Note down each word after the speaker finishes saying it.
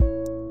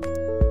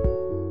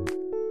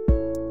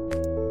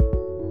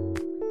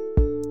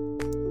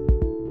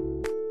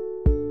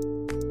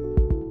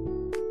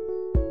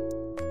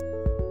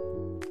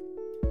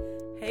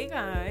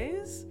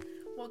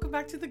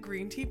the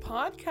Green Tea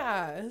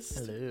Podcast.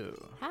 Hello.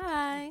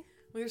 Hi.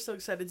 We are so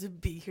excited to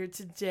be here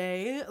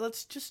today.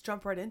 Let's just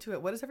jump right into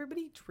it. What is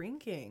everybody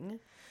drinking?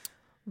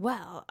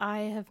 Well,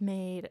 I have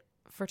made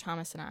for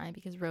Thomas and I,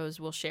 because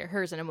Rose will share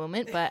hers in a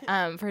moment, but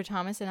for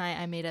Thomas and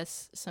I made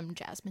us some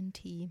jasmine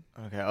tea.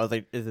 Okay, I was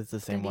like, is this the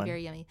It's same gonna be one?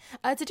 very yummy.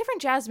 It's a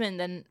different jasmine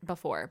than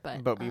before,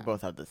 but we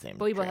both have the same.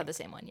 But we both drink. have the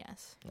same one,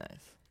 yes.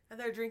 Nice. And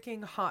they're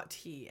drinking hot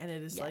tea, and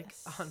it is like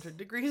Yes. 100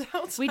 degrees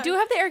outside. We do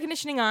have the air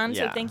conditioning on,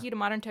 so Yeah. thank you to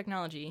modern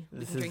technology. We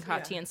This can is- drink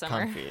hot Yeah. tea in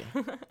summer. Comfy.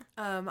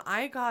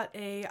 I got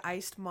a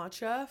iced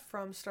matcha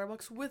from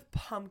Starbucks with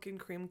pumpkin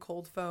cream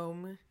cold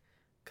foam,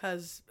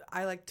 because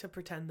I like to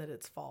pretend that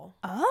it's fall.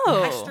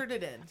 Oh. I stirred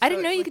it in. I so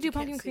didn't know you like, could do can't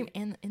pumpkin cream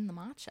see. in the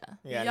matcha.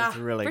 Yeah, Yeah. it's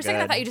really For a good.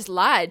 second, I thought you just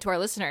lied to our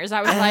listeners. I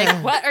was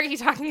like, what are you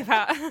talking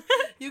about?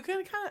 You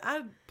can kind of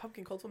add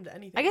pumpkin cold foam to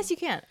anything. I guess you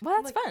can. Well,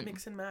 that's like, fun.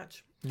 Mix and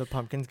match. The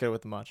pumpkin's good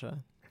with the matcha.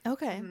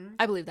 Okay. Mhm.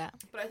 I believe that.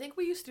 But I think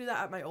we used to do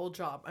that at my old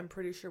job. I'm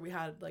pretty sure we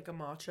had like a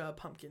matcha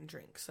pumpkin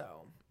drink,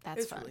 so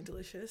That's it's fun. really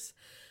delicious.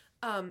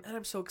 And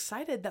I'm so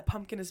excited that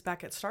pumpkin is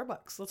back at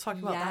Starbucks. Let's talk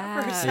about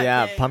that for a Yeah. second.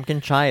 Yeah, pumpkin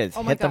chai has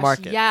Oh my hit the gosh,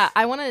 market. yeah.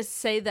 I want to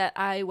say that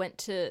I went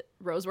to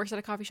Rose works at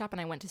a coffee shop,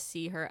 and I went to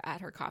see her at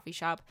her coffee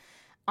shop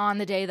on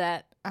the day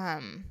that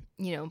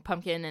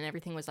pumpkin and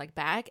everything was like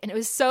back, and it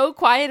was so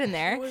quiet in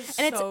there. It was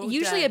And so it's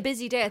usually dead. a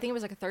busy day. I think it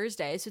was like a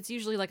Thursday, so it's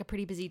usually like a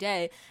pretty busy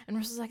day. And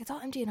Rose was like, "It's all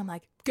empty," and I'm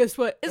like, "Guess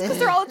what? It's because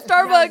they're all at Yeah,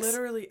 Starbucks."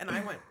 literally. And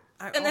I went.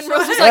 And then also-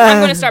 Rose was like, "I'm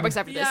going to Starbucks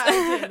after this." Yeah,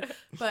 I did.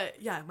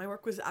 But yeah, my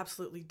work was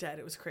absolutely dead.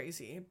 It was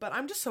crazy. But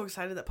I'm just so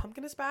excited that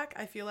pumpkin is back.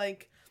 I feel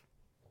like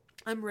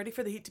I'm ready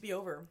for the heat to be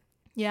over.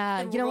 Yeah,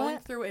 And you we're know going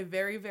what? through a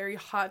very, very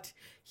hot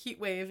heat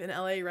wave in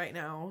LA right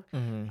now.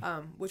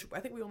 Mhm. Which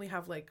I think we only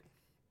have like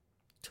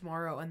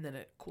tomorrow, and then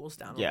it cools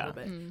down a Yeah.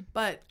 little bit. Mm.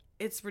 But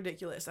it's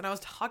ridiculous. And I was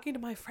talking to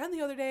my friend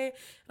the other day,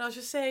 and I was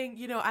just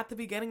saying, at the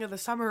beginning of the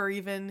summer, or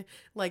even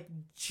like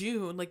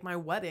June, like my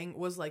wedding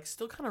was like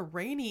still kind of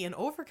rainy and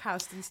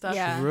overcast and stuff.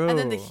 Yeah. True. And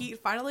then the heat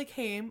finally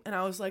came, and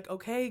I was like,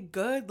 okay,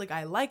 good. Like,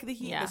 I like the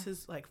heat. Yeah. This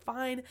is like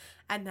fine.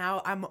 And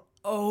now I'm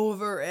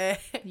over it.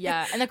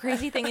 Yeah, and the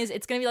crazy thing is,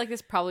 it's gonna be like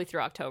this probably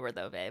through October,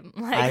 though, babe.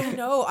 Like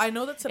I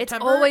know that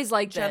September always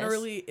like this.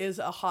 generally is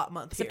a hot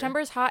month. Here. September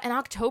is hot, and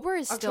October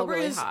is still October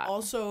really is hot.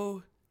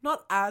 also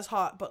not as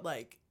hot, but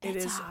like it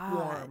It's is hot,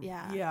 warm.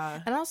 yeah.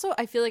 Yeah. And also,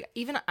 I feel like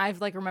even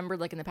I've like remembered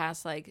like in the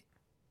past, like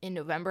in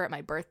November at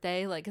my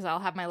birthday, like because I'll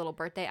have my little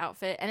birthday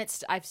outfit, and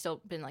I've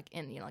still been like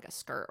in like a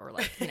skirt or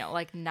like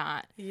like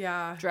not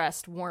Yeah.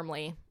 dressed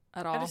warmly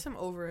at I all. just am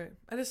over it.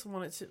 I just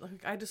wanted to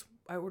like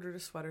I ordered a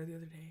sweater the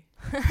other day.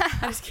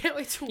 I just can't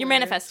wait to wear You're it.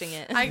 manifesting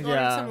it. I ordered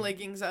Yeah. some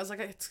leggings. I was like,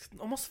 it's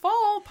almost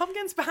fall.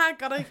 Pumpkin's back.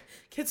 Gotta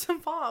get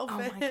some fall Oh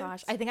outfits. my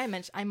gosh! I think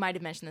I might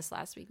have mentioned this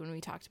last week when we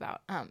talked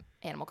about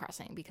Animal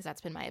Crossing, because that's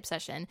been my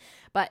obsession.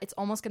 But it's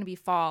almost going to be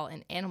fall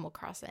in Animal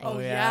Crossing. Oh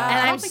yeah. yeah. And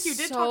I I'm don't think you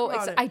did talk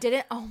about it. I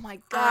didn't. Oh my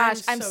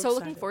gosh! I'm so so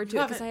looking excited. forward to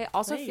You it, because I haven't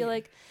also played. feel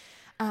like.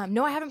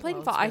 No, I haven't played in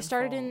Well, fall. it's I been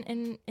started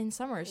fall. in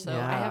summer, so I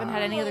Yeah. haven't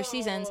had any other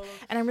seasons,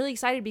 and I'm really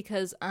excited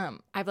because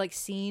I've like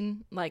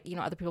seen like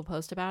other people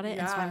post about it,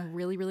 and so Yeah. I'm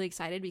really really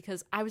excited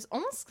because I was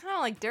almost kind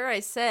of like, dare I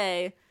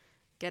say,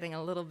 getting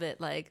a little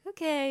bit like,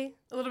 okay,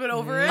 A little bit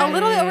over it. a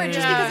little bit over it,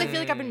 just Yeah. because I feel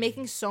like I've been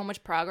making so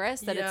much progress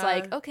that it's Yeah.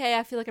 like, okay,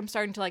 I feel like I'm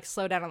starting to like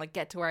slow down and like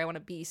get to where I want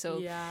to be, so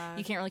Yeah.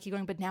 you can't really keep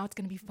going. But now it's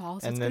gonna be fall,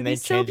 so And it's then gonna they be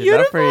so change it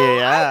beautiful. up for you,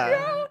 I yeah.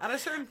 know. At a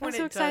certain point,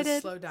 so it does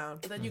excited. slow down,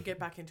 but then you get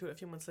back into it a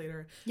few months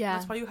later. Yeah.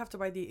 That's why you have to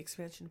buy the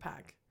expansion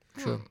pack.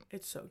 True.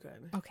 It's so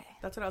good. Okay.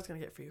 That's what I was gonna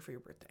get for you for your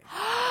birthday.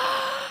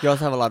 You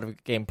also have a lot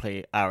of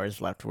gameplay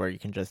hours left where you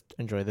can just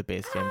enjoy the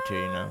base game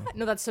too,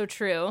 No, that's so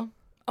true.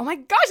 Oh my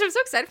gosh, I'm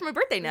so excited for my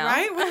birthday now.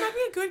 Right? Wouldn't that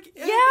be a good?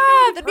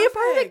 Yeah, that'd be a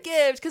perfect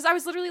gift. Because I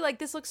was literally like,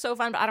 this looks so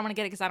fun, but I don't want to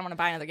get it because I don't want to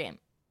buy another game.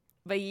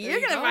 But There you're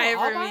you gonna go. buy it for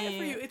I'll me. buy it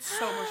for you. It's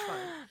so much fun.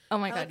 Oh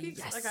my I god, like the,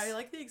 yes. like I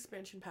like the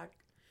expansion pack.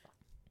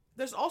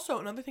 There's also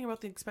another thing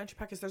about the expansion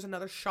pack is there's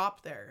another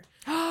shop there.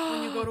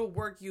 When you go to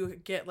work, you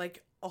get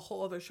like a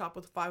whole other shop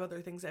with 5 other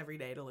things every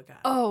day to look at.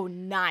 Oh,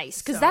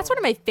 nice. Because So- that's one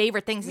of my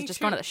favorite things Me is just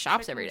going to too. the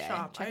shops Checking every the day.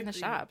 shop. I Checking the agree.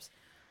 shops.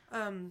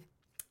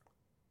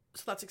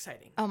 So that's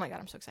exciting. Oh my god,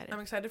 I'm so excited. I'm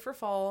excited for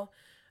fall.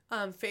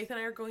 Faith and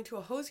I are going to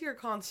a Hosier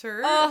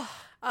concert. Oh,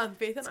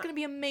 Faith and it's going to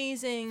be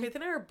amazing. Faith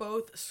and I are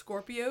both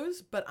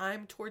Scorpios, but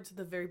I'm towards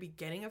the very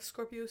beginning of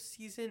Scorpio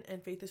season,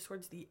 and Faith is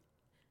towards the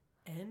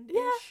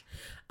end-ish.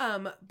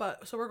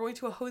 But so we're going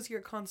to a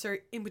Hosier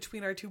concert in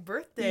between our 2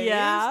 birthdays.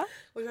 Yeah.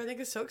 Which I think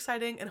is so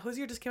exciting. And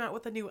Hosier just came out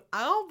with a new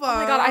album. Oh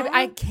my god,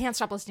 I can't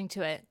stop listening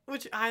to it.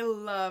 Which I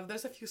love.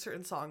 There's a few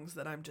certain songs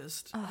that I'm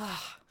just...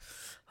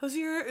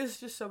 Hosier is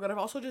just so good. I've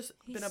also just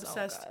He's been so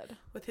obsessed good.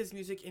 with his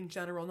music in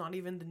general. Not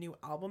even the new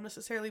album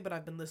necessarily, but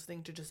I've been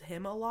listening to just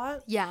him a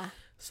lot. Yeah.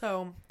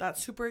 So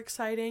that's super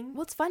exciting.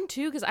 Well, it's fun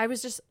too because I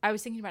was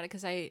thinking about it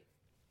because I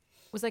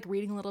was like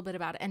reading a little bit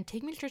about it, and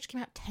Take Me to Church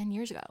came out 10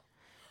 years ago.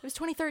 It was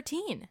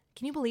 2013.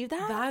 Can you believe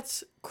that?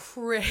 That's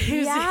crazy.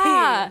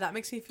 Yeah. That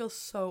makes me feel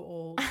so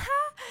old.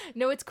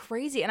 No, it's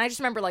crazy. And I just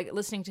remember like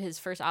listening to his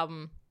first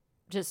album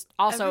just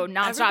also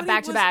nonstop everybody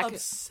back to was back.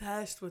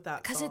 obsessed with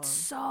that Because song. it's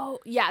so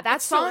that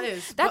It still song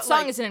is, that but, song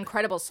like, is an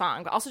incredible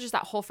song, but also just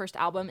that whole first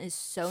album is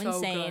so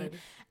insane. good.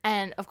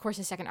 And of course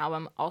his second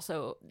album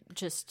also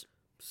just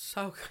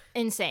So good.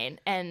 insane.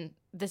 And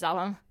this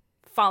album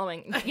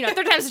following,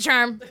 Third Time's the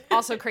Charm,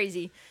 also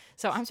crazy.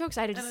 So I'm so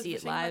excited to And see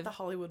it's it the same at live. the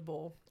Hollywood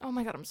Bowl, Oh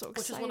my god, I'm so which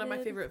excited. is one of my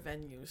favorite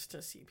venues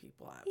to see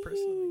people at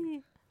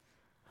personally.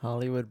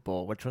 Hollywood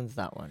Bowl. Which one's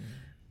that one?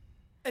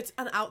 It's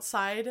an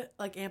outside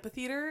like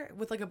amphitheater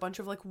with like a bunch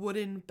of like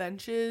wooden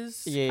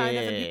benches, Yeah, kind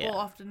of, yeah, and yeah, people yeah.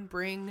 often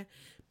bring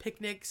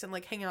picnics and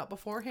like hang out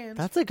beforehand.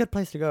 That's a good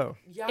place to go.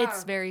 yeah,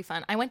 It's very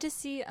fun. I went to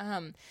see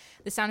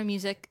The Sound of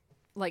Music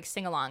like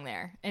sing along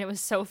there, and it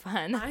was so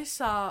fun. I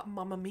saw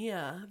Mamma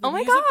Mia, the Oh my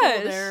musical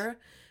gosh. there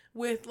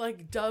with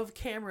like Dove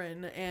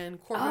Cameron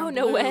and Corbin Oh,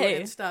 no Bleu way.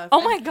 and stuff. Oh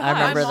And my god. I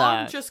remember my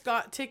mom that. just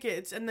got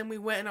tickets, and then we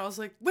went, and I was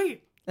like,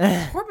 "Wait,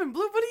 Corbin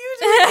Bleu, what are you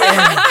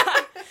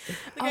doing?"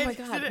 Oh I my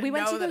just God. didn't We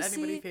went know to go that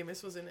anybody see-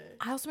 famous was in it.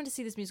 I also went to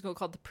see this musical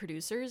called The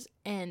Producers,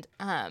 and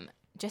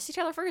Jesse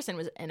Tyler Ferguson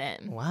was in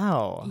it.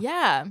 Wow.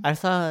 Yeah. I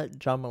saw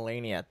John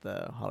Mulaney at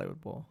the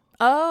Hollywood Bowl.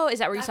 Oh, is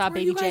that where you That's saw where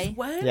Baby you guys J?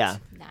 went? Yeah.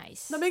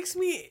 Nice. That makes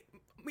me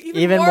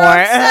Even more. more.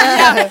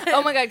 upset. Yeah.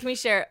 Oh my god, can we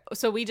share?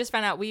 So we just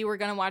found out we were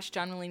gonna watch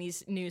John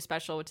Mulaney's new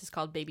special, which is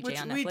called Baby J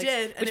Which on Netflix. we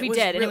did, and which it we was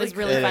did, and it really was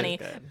really good. It funny. is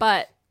good.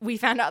 But we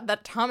found out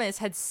that Thomas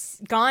had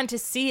gone to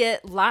see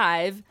it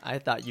live, I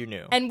thought you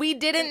knew. and we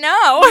didn't know.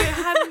 I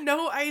had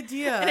no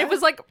idea. And it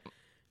was like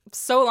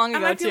so long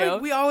And ago I feel too.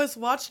 like we always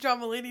watched John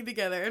Mulaney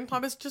together, and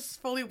Thomas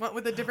just fully went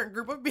with a different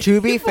group of people.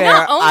 To be fair,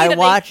 Not only I that they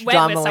watched went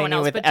John with someone Mulaney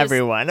else, with but just-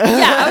 everyone. Yeah,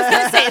 I was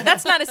gonna say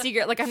that's not a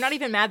secret. Like, I'm not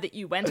even mad that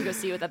you went to go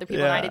see it with other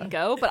people and I Yeah. didn't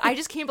go, but I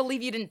just can't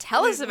believe you didn't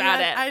tell us about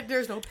it.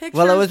 There's no pictures.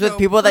 Well, it was with no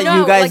people that No,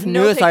 you guys like,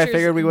 no knew, so I pictures.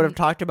 figured we would have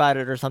talked about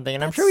it or something.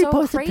 And I'm That's sure we so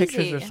posted pictures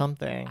crazy. or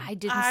something. I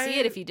didn't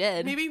see it if you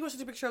did. Maybe you posted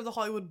a picture of the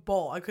Hollywood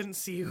Bowl. I couldn't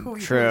see who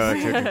he True,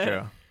 was.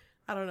 true.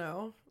 I don't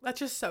know. That's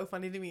just so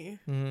funny to me.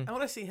 Mhm. I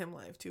want to see him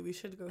live too. We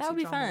should go. That see would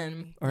be John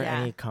fun. Or Yeah.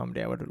 any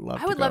comedy, I would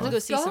love. I would love to go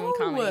see some Go.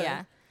 comedy.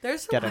 Yeah.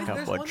 There's some, Get a there's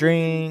couple one of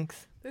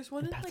drinks. There's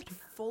one in like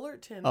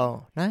Fullerton.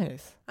 Oh,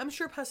 nice. I'm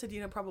sure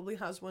Pasadena probably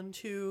has one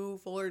too.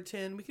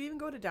 Fullerton. We could even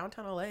go to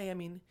downtown LA. I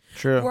mean,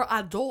 True. we're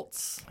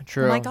adults.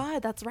 True. Oh my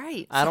god, that's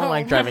right. I don't So-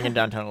 like driving in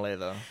downtown LA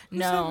though. Who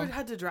No. said we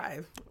had to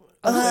drive?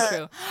 Oh,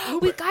 so true.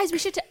 Wait, guys, we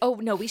should.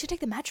 We should take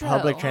the metro.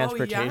 Public Oh,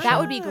 transportation. yeah. That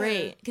would be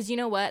great. Because you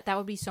know what? That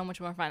would be so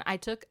much more fun. I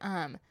took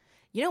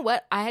you know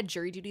what? I had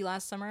jury duty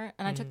last summer,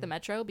 and I took the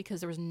metro because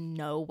there was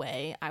no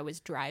way I was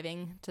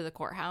driving to the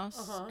courthouse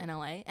in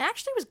LA. And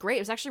actually, it was great.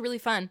 It was actually really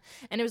fun.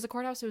 And it was the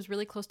courthouse. It was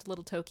really close to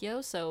Little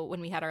Tokyo. So when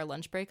we had our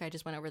lunch break, I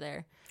just went over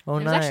there. Oh,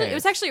 And nice. it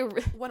was actually.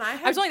 When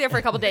I I was only there for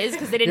a couple days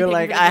because they didn't. You're pick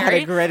like, me for the I had a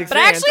jury, great but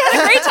I actually experience.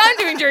 had a great time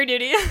doing jury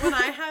duty. when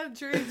I had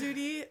jury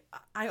duty,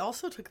 I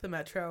also took the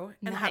metro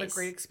and had a Nice.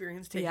 great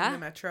experience taking Yeah. the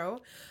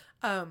metro.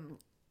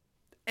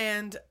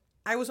 And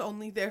I was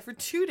only there for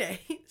 2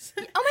 days.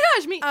 Oh my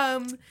gosh, me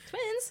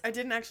twins. I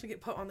didn't actually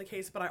get put on the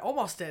case, but I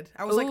almost did.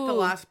 I was like the Ooh.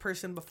 last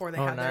person before they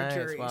Oh, had their nice.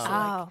 jury. Wow. So,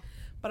 like,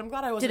 but I'm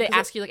glad I was. Did they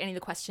ask you like any of the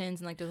questions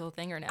and like do the whole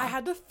thing or no? I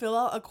had to fill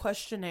out a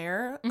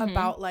questionnaire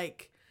about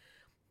like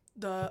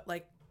the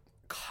like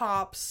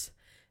cops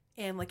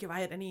and like if I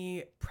had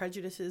any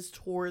prejudices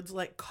towards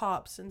like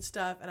cops and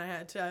stuff, and I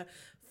had to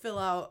fill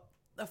out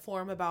a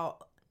form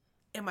about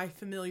am I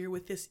familiar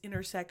with this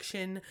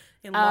intersection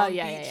in Long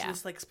yeah, Beach, yeah, yeah.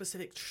 this like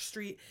specific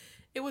street.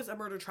 It was a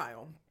murder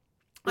trial.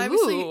 I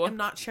obviously Ooh. am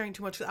not sharing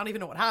too much 'cause I don't even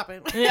know what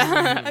happened.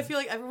 Yeah. I feel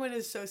like everyone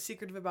is so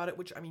secretive about it,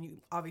 which I mean you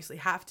obviously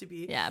have to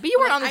be. Yeah, but you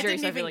weren't Like, on the I jury,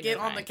 didn't so I feel even like get you're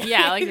on the fine.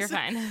 Yeah, like you're case.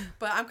 fine.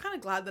 But I'm kind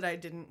of glad that I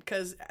didn't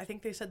because I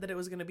think they said that it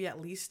was going to be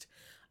at least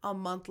a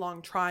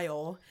month-long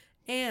trial.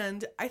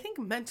 And I think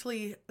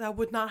mentally that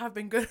would not have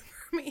been good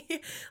for me.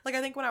 Like,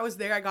 I think when I was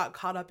there, I got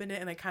caught up in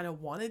it and I kind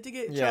of wanted to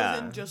get Yeah.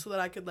 chosen just so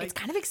that I could, like, It's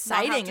kind of not have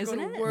exciting, to go isn't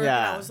to it? work. And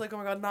Yeah. I was like, oh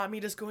my God, not me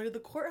just going to the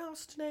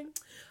courthouse today.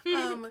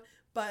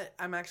 But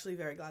I'm actually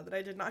very glad that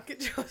I did not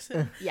get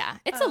chosen. Yeah,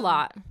 it's a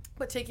lot.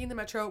 But taking the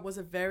metro was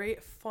a very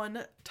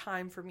fun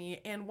time for me.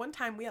 And one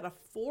time we had a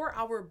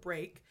 4-hour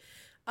break.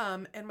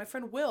 And my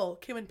friend Will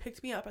came and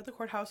picked me up at the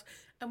courthouse.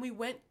 And we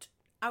went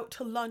out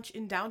to lunch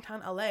in downtown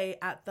LA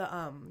at the,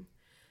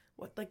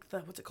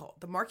 what's it called?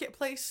 The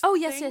marketplace? Oh,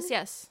 yes, thing? yes,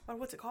 yes. Or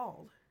what's it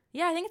called?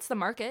 Yeah, I think it's the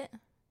market.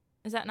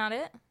 Is that not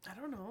it? I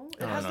don't know.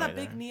 It I don't has know that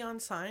either. big neon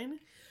sign.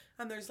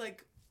 And there's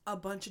like a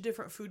bunch of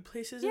different food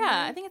places. in Yeah,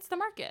 there. I think it's the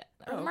market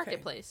or Oh, the okay.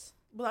 marketplace.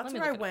 Well, that's Let me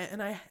where I look it went,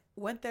 and I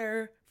went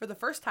there for the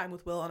first time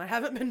with Will, and I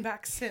haven't been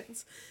back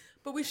since.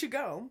 But we should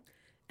go.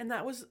 And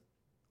that was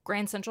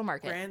Grand Central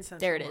Market. Grand Central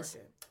There it is.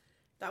 Market.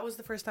 That was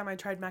the first time I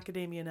tried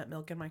macadamia nut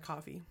milk in my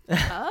coffee.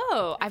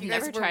 Oh, I've you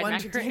guys never were tried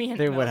wondering. macadamia.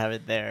 They nut. would have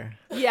it there.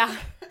 Yeah,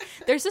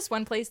 there's this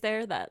one place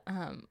there that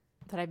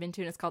I've been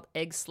to, and it's called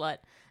Egg Slut,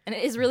 and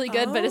it is really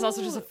good, but it's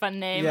also just a fun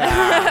name.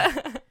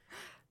 Yeah.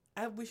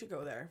 We should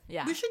go there.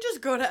 Yeah. We should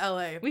just go to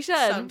LA. We should.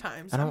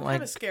 sometimes. I don't I'm kind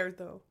like- of scared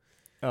though.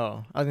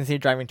 Oh, I was gonna say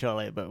driving to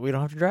LA, but we don't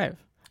have to drive.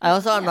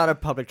 I'm not a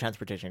public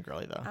transportation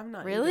girly though. I'm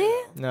not Really?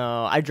 either, though.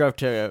 No, I drove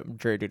to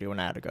jury duty when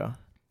I had to go.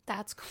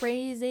 That's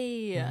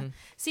crazy.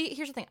 See,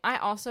 here's the thing. I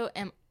also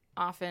am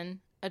often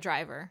a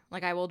driver.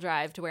 Like, I will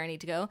drive to where I need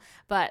to go,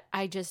 but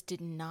I just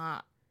did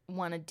not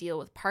want to deal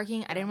with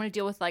parking. I didn't want to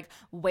deal with, like,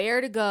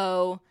 where to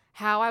go,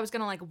 how I was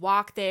going to, like,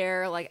 walk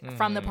there, like,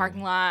 from the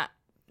parking lot,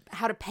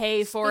 how to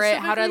pay for it,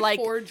 how to, like...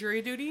 for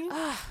jury duty,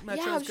 yeah, it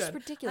was just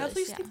ridiculous. I at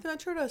least take the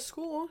metro to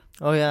school.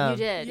 Oh, yeah. You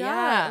did,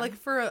 yeah. Like,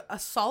 for a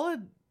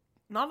solid...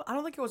 I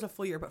don't think it was a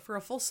full year, but for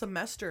a full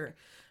semester...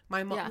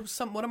 My mom,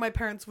 one of my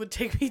parents would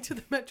take me to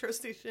the metro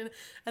station,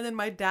 and then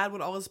my dad would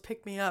always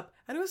pick me up,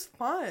 and it was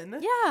fun.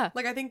 Yeah,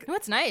 like I think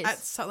it's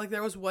nice. Like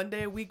there was one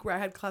day a week where I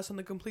had class on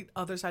the complete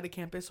other side of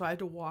campus, so I had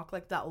to walk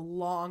like that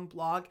long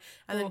block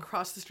and then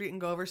cross the street and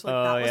go over. So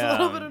like that was a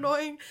little bit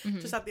annoying,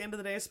 just at the end of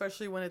the day,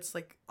 especially when it's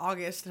like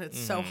August and it's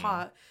so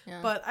hot. Yeah.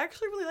 But I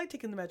actually really like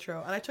taking the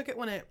metro, and I took it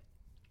when it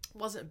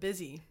wasn't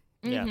busy.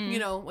 Yeah, you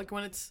know, like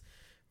when it's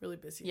really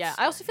busy. Yeah,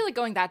 I also feel like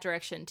going that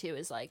direction too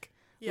is like.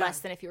 Yeah. Less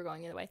than if you were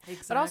going the other way.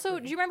 Exactly. But also,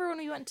 do you remember when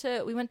we went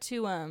to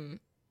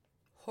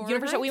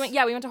Universal? We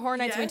went to Horror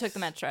Nights and we took the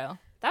metro.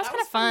 That was kind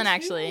of fun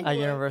actually. At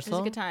Universal? It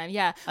was a good time.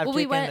 Yeah.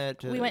 We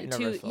went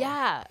to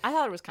yeah, I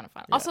thought it was kind of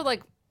fun. Yeah. Also,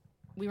 like,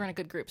 we were in a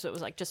good group, so it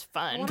was like just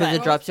fun. Because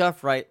it drops you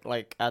off right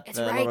like at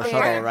the little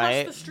shuttle, right?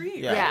 Across the street.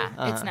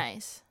 Yeah, it's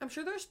nice. I'm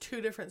sure there's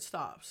 2 different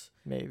stops.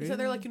 Maybe. So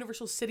they're like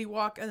Universal City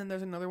Walk, and then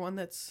there's another one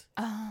that's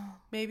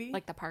maybe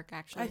like the park.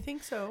 Actually, I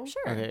think so.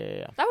 Sure. Okay,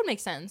 yeah. That would make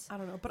sense. I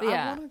don't know, but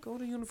I want to go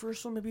to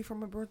Universal maybe for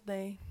my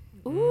birthday.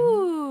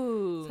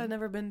 Ooh. I've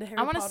never been to Harry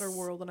Potter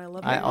World, and I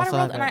love Harry Potter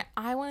World, and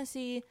I want to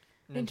see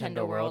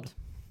Nintendo World.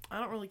 I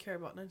don't really care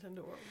about Nintendo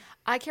World.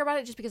 I care about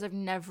it just because I've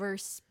never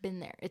been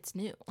there. It's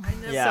new.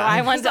 So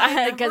I want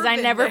to, because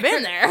I've never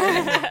been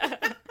there.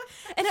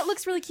 And it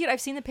looks really cute.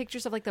 I've seen the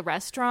pictures of like the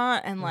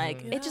restaurant and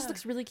like it just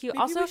looks really cute.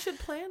 Maybe also, we should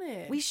plan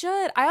it. We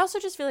should. I also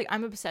just feel like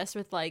I'm obsessed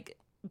with like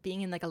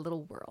being in like a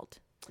little world.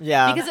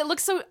 Yeah. Because it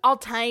looks so all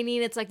tiny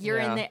and it's like you're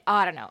in there. Oh,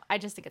 I don't know. I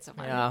just think it's so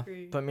fun. Yeah.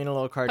 Put me in a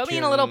little cartoon. Put me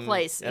in a little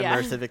place.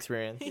 Immersive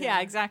experience.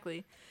 Yeah,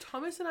 exactly.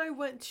 Thomas and I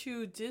went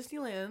to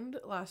Disneyland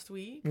last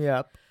week.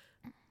 Yep.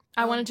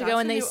 I wanted to go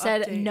and they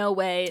said, update. No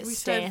way, we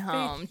stay said,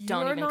 home. Faith,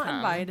 Don't you're even not come.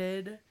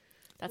 Invited.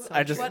 That's so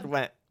I just true.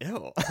 went,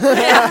 ew.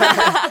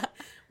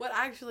 What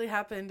actually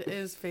happened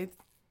is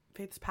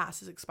Faith's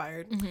pass is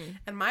expired.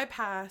 And my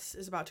pass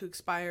is about to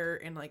expire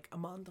in like a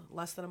month,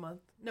 less than a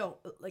month. No,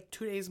 like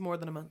 2 days more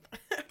than a month.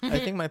 I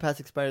think my pass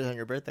expires on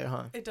your birthday,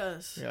 huh? It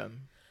does. Yeah.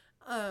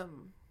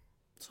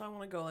 So I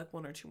want to go like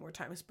 1 or 2 more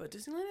times, but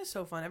Disneyland is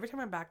so fun. Every time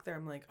I'm back there,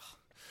 I'm like, oh,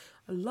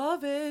 I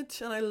love it,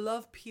 and I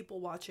love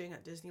people watching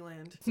at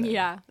Disneyland. So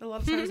yeah. A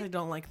lot of times I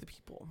don't like the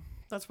people.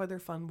 That's why they're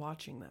fun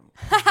watching them.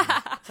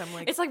 I'm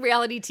like, it's like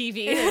reality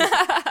TV.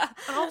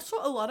 And also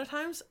a lot of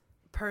times,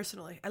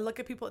 personally, I look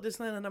at people at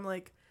Disneyland and I'm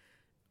like,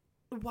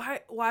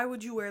 why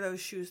would you wear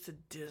those shoes to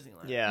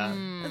Disneyland? Yeah.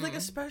 And like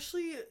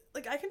especially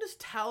like I can just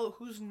tell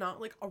who's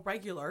not like a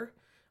regular.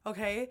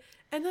 Okay,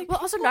 and like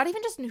also not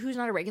even just who's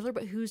not a regular,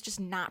 but who's just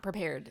not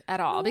prepared at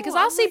all. Because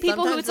I'll see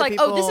people who it's like,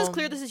 oh, this is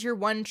clear. This is your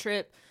one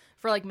trip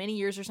for like many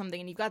years or something,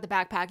 and you've got the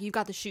backpack, you've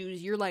got the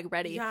shoes, you're like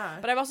ready. Yeah.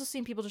 But I've also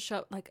seen people just show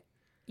up like,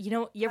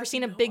 you ever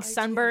seen a big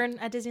sunburn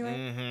at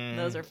Disneyland?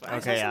 Those are fun.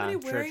 Okay, I saw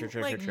somebody wearing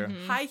like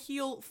high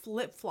heel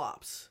flip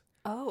flops.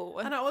 Oh.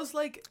 And I was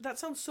like, that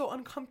sounds so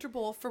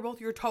uncomfortable for both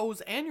your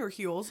toes and your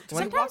heels.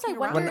 Sometimes I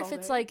wonder if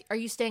it's like, are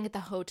you staying at the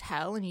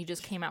hotel and you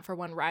just came out for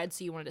one ride,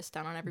 so you wanted to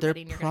stun on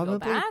everybody and you're going to go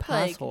back? They're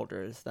probably pass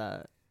holders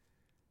that,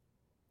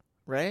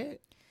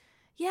 right?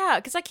 Yeah,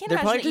 because I can't They're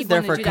imagine that you'd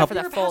want to do that for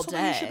the full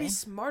day. You should be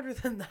smarter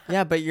than that.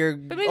 Yeah, but you're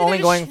only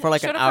going for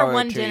like an hour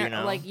or two, dinner, you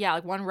know?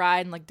 like one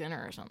ride and like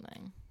dinner or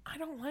something. I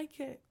don't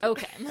like it.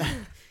 Okay.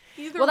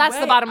 Well, that's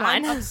the bottom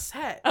line. I'm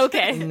upset.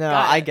 Okay. No,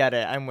 I get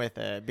it. I'm with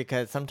it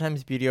because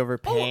sometimes beauty over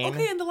pain. Oh,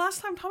 okay. And the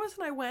last time Thomas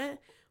and I went,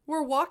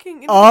 we're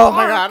walking. Oh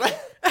my god.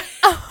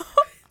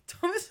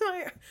 Thomas and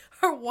I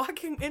are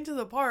walking into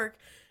the park,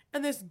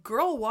 and this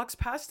girl walks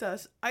past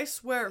us. I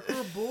swear,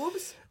 her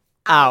boobs.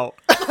 Out.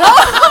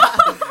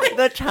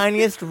 The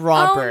tiniest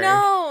romper. Oh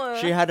no.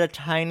 She had a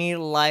tiny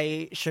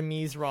light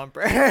chemise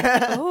romper.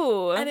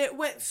 Oh. And it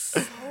went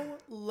so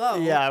low.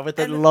 Yeah, with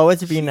the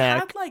lowest V-neck. She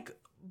had like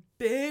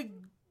big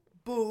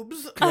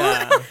boobs.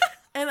 Yeah.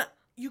 And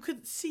you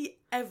could see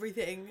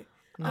everything.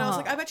 And I was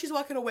like, I bet she's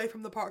walking away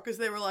from the park because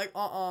they were like,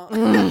 Oh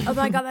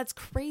my god, that's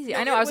crazy.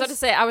 I know. I was about to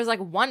say, I was like,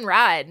 one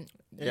ride.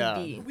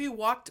 Yeah. We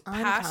walked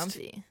past.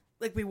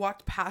 Like we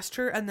walked past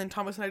her, and then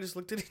Thomas and I just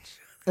looked at each other.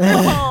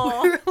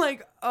 We were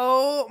like,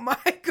 oh my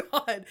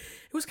god.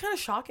 It was kind of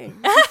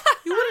shocking.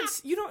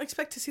 You don't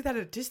expect to see that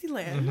at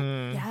Disneyland.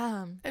 Mm-hmm.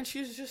 Yeah. And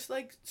she's just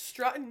like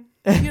strutting.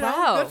 You know,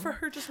 wow. Good for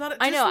her, just not at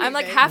Disney. I know. I'm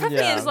like, half of me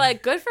is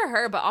like, good for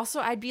her, but also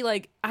I'd be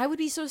like, I would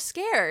be so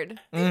scared.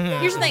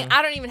 Mm-hmm. Here's the thing,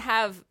 I don't even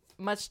have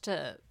much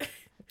to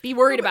be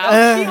worried about.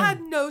 She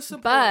had no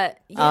support. But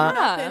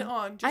nothing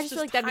on. Just I just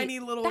feel like tiny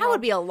little. that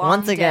would be a long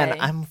Once again, day.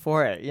 I'm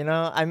for it. You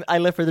know, I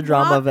live for the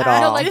drama of it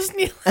Not all. at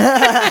Disneyland.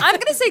 I'm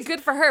gonna say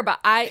good for her, but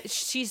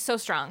she's so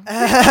strong.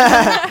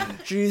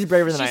 She's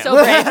braver than I She's am.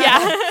 so brave.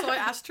 Yeah. So I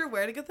asked her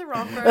where to get the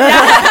romper.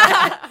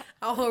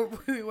 I'll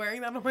be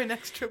wearing that on my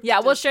next trip. Yeah,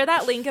 to we'll Disney. share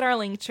that link in our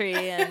link tree,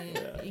 and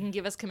you can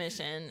give us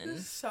commission. This And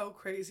is so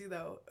crazy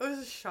though. It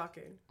was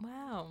shocking.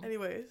 wow.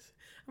 Anyways,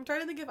 I'm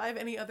trying to think if I have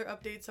any other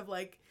updates of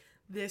like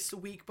this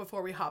week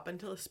before we hop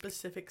into a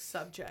specific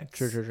subject.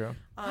 True.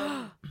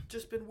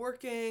 Just been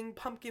working.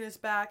 Pumpkin is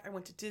back. I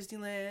went to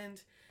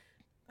Disneyland.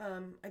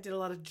 I did a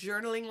lot of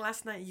journaling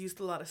last night. Used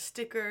a lot of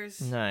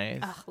stickers. Nice.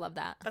 Ugh, love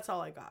that. That's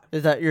all I got.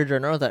 Is that your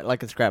journal? Or is that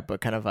like a scrapbook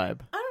kind of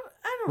vibe?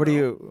 I don't What know. do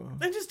you?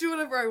 I just do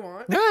whatever I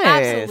want.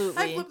 Nice.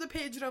 Absolutely. I flip the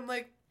page and I'm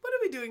like, what are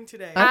we doing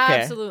today? Okay.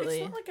 Absolutely.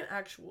 It's not like an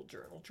actual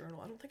journal.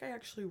 I don't think I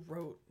actually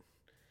wrote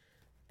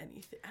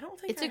anything. I don't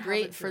think It's I a have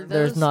great for journal.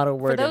 There's those not a for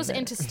word in those there.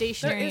 into There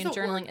stationery is and a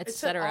journaling, word. It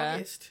said etc.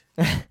 August.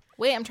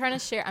 Wait, I'm trying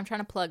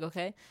to plug.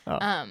 Okay.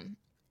 Oh.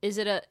 Is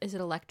it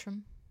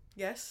Electrum?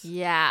 Yes.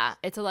 Yeah,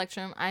 it's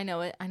Electrum. I know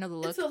it. I know the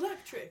look. It's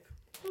electric.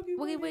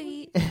 Woogie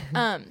woogie.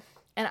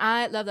 And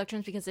I love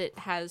Electrums because it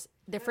has.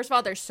 First of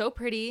all, they're so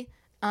pretty.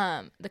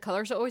 The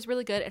colors are always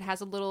really good. It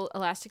has a little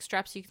elastic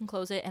strap so you can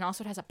close it, and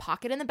also it has a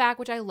pocket in the back,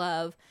 which I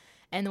love.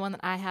 And the one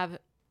that I have,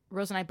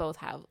 Rose and I both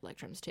have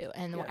Electrums too.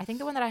 And I think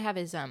the one that I have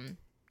is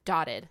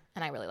dotted,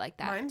 and I really like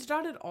that. Mine's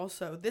dotted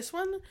also. This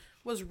one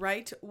was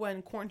right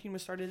when quarantine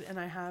was started, and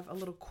I have a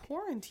little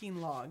quarantine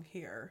log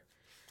here.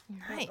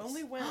 Nice. It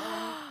only went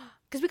on.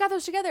 Because we got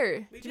those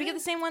together. We Did we get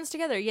did. the same ones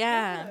together?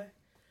 Yeah.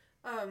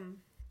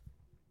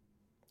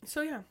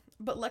 So yeah,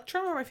 but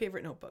Lectrum are my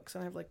favorite notebooks,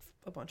 and I have like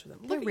a bunch of them.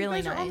 They're Look, really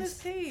you guys are on nice.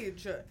 this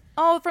page.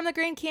 Oh, from the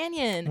Grand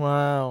Canyon.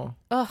 Wow.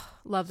 Oh,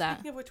 love that.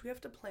 Speaking of which, we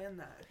have to plan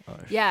that. Oh,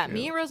 Yeah, shoot.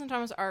 me and Rose and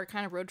Thomas are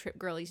kind of road trip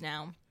girlies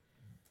now.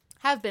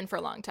 Have been for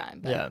a long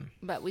time. But, Yeah.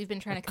 But we've been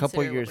trying to couple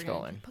consider what years we're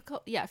gonna-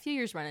 going. Yeah, a few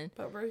years running.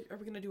 But are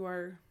we gonna do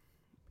our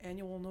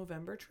annual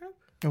November trip?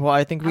 Well,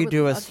 I think I we would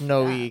do a love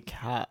snowy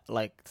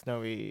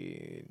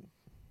snowy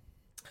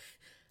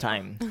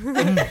time.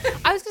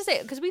 I was gonna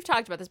say, because we've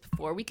talked about this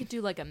before, we could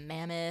do like a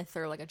Mammoth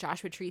or like a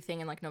Joshua Tree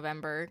thing in like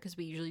November, because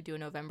we usually do a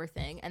November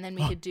thing, and then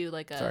we could do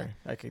like a Sorry,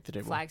 I kicked the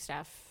table.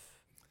 Flagstaff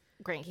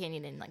Grand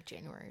Canyon in like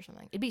January or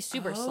something. It'd be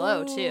super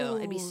slow too.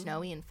 It'd be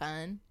snowy and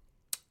fun.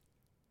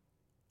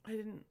 I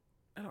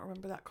don't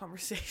remember that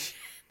conversation.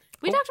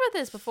 We talked about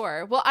this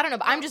before. Well, I don't know,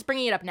 but I'm just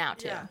bringing it up now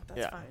too. Yeah, that's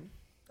Yeah. fine.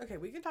 Okay,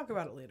 we can talk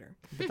about it later.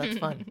 But that's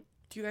fun.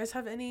 Do you guys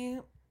have any?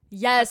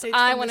 Yes, Updates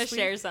I from want to this week?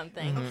 share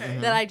something Okay.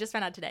 that I just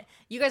found out today.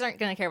 You guys aren't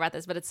gonna care about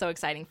this, but it's so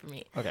exciting for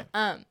me. Okay.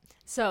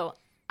 So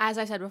as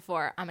I said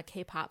before, I'm a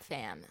K-pop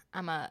fan.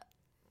 I'm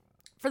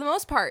for the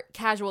most part,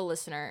 casual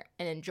listener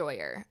and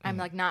enjoyer. I'm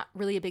like not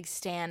really a big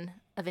stan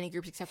of any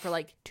groups except for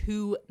like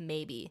 2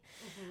 maybe.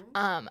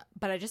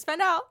 But I just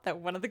found out that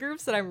one of the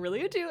groups that I'm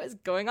really into is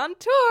going on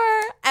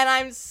tour, and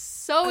I'm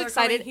so they're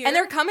excited. coming And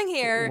they're here? coming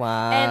here.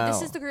 Wow. And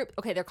this is the group.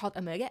 Okay, they're called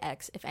Omega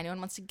X. If anyone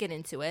wants to get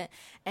into it,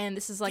 and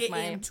this is like Get my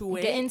into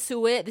it. get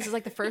into it. This is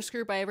like the first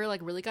group I ever like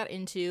really got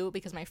into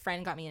because my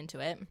friend got me into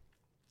it.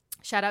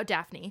 Shout out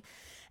Daphne.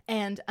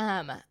 And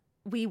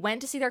we went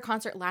to see their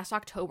concert last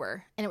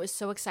October, and it was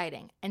so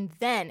exciting. And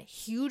then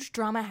huge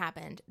drama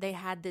happened. They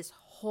had this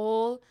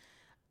whole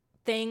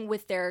thing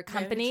with their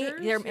company,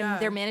 Managers? Yeah.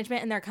 their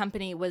management and their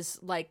company was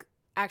like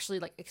actually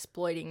like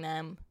exploiting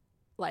them,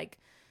 like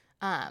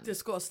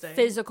Disgusting.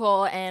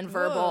 physical and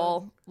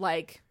verbal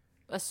like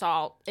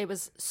assault. It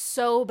was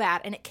so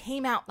bad, and it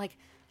came out like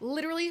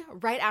literally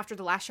right after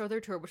the last show of their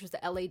tour, which was the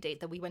LA date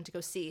that we went to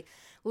go see.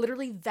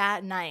 Literally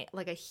that night,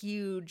 like a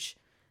huge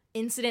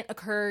incident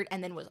occurred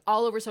and then was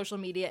all over social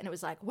media, and it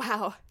was like,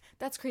 wow,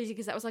 that's crazy,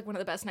 because that was like one of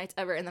the best nights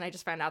ever. And then I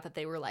just found out that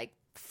they were like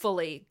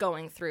fully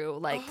going through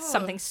like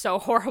something so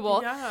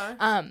horrible.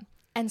 Yeah.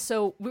 And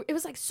so it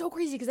was like so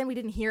crazy, because then we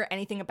didn't hear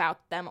anything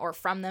about them or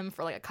from them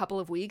for like a couple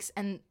of weeks.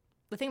 And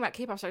the thing about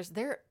K-pop stars,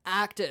 they're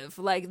active.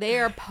 Like, they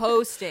are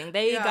posting.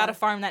 They Yeah. gotta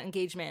farm that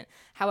engagement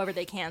however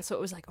they can. So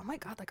it was like, oh my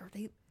god, like, are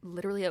they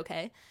literally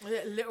okay?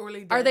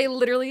 Literally. Are dead. they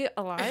literally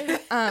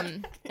alive?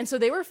 And so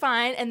they were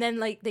fine. And then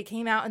like they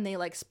came out and they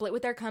like split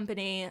with their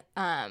company.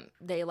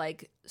 They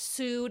like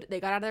sued. They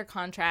got out of their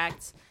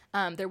contracts.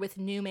 They're with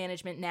new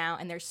management now,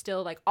 and they're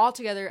still like all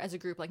together as a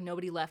group. Like,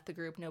 nobody left the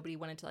group. Nobody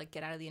wanted to like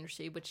get out of the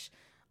industry. Which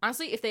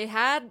honestly, if they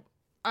had,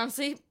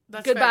 honestly,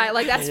 That's goodbye. fair.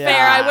 Like, that's Yeah.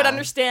 fair. I would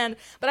understand.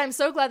 But I'm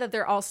so glad that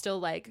they're all still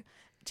like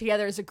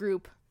together as a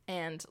group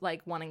and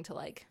like wanting to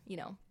like, you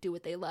know, do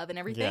what they love and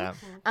everything.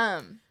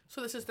 Yeah. So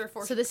this is their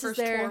first is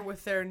their- tour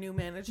with their new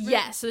management?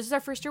 Yes, so this is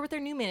our first year with their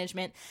new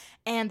management,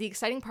 and the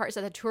exciting part is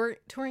that the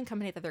touring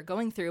company that they're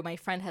going through, my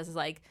friend has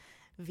like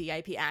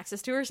VIP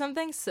access to or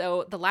something.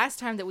 So the last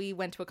time that we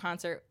went to a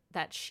concert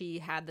that she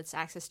had this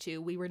access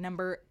to, we were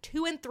number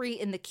 2 and 3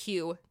 in the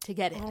queue to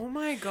get in. Oh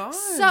my god.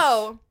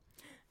 So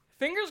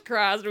fingers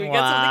crossed we get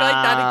something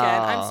like that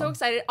again. I'm so Wow.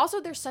 excited. Also,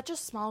 they're such a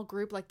small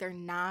group. Like, they're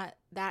not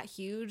that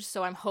huge.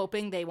 So I'm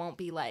hoping they won't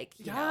be like,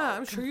 you know,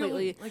 I'm sure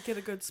completely... you'll like get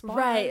a good spot.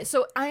 Right.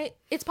 So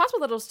it's possible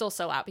that it'll still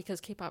sell out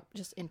because K-pop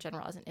just in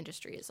general as an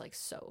industry is like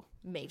so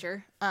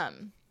major.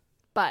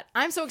 But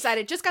I'm so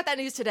excited. Just got that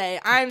news today.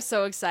 I'm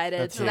so excited.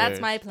 That's so that's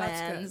huge. my That's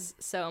plans.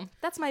 So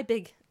that's my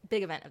big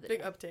event of the Big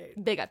day.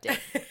 update. Big update.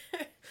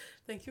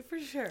 Thank you for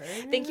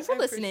sharing. Thank you for I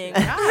listening.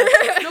 appreciate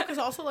it. Yeah. No, because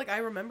also like I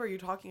remember you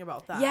talking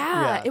about that.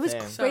 Yeah, it was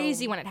same.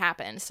 crazy So, when it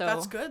happened. So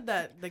That's good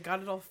that they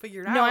got it all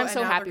figured out. No, I'm and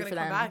so now happy they're for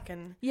gonna them. come back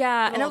and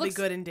yeah, it'll and it all looks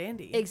be good and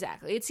dandy.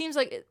 exactly. It seems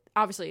like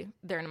obviously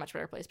they're in a much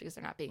better place because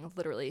they're not being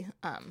literally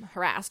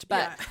harassed.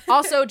 But Yeah.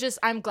 also just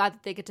I'm glad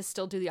that they get to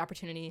still do the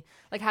opportunity,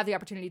 like have the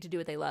opportunity to do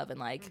what they love and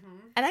like,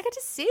 and I get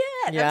to see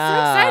it. Yeah,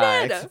 I'm so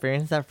excited.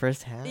 experience that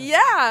firsthand.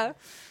 Yeah.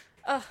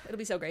 Oh, it'll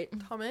be so great.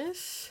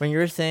 Thomas. When you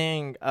were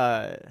saying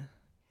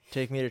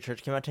Take Me to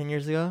Church came out 10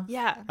 years ago,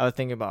 Yeah. I was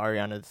thinking about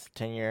Ariana's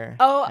 10-year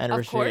Oh, of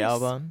anniversary course.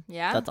 album.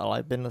 Yeah. That's all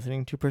I've been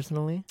listening to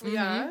personally.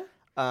 Yeah.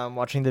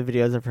 Watching the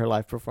videos of her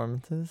live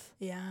performances.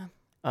 Yeah.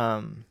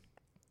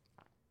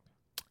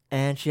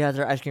 And she has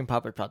her ice cream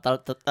pop-up shop.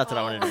 That's what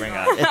I wanted to bring Oh.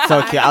 up. It's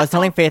so cute. I was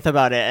telling Faith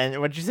about it, and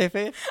what did you say,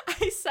 Faith?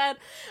 I said,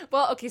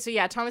 well, okay, so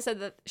yeah, Thomas said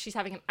that she's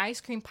having an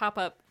ice cream pop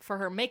up for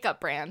her makeup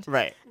brand.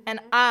 Right. And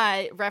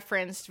I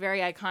referenced very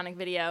iconic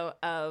video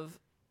of,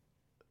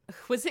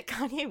 was it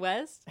Kanye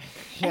West?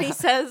 And he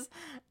says,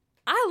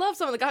 I love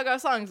some of the Gaga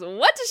songs.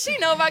 What does she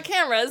know about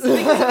cameras? Because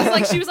it was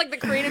like she was like the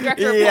creative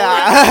director of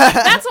Yeah.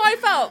 Poland. That's how I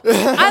felt.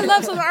 I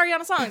love some of the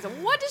Ariana songs.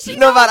 What does she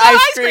know about about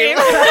ice ice cream?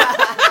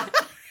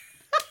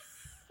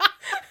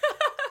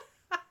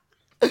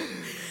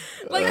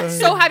 Like,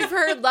 so happy for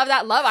her. Love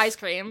ice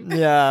cream.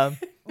 Yeah.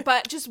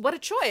 But just what a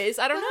choice.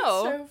 I don't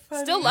know. so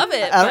funny. Still love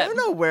it. I but- don't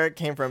know where it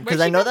came from, Where'd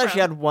because I she know come that she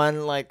from? had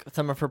one, like,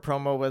 some of her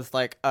promo was,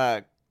 like,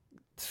 a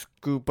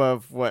scoop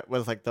of what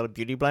was, like, the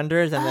beauty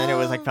blenders, and then it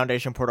was, like,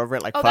 foundation poured over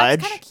it, like, Oh, fudge.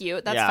 that's kind of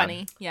cute. That's Yeah.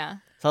 funny. Yeah.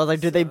 So I was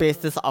like, did they base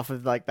this off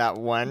of, like, that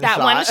one That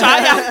shot? one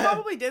shot, yeah. They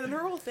probably did, and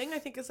her whole thing I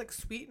think is like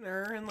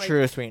sweetener and like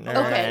True sweetener.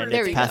 Okay, and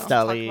there it's we go.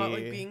 pastel-y. talk about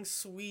like being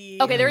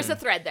sweet. Okay, there is a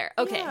thread there.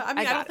 Okay. Yeah, I mean,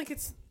 I, got don't it. think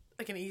it's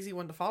like an easy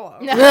one to follow.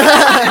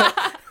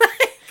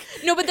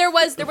 No, but there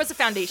was a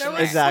foundation There was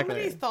there. Exactly.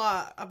 somebody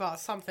thought about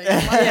something.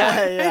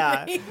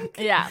 Yeah.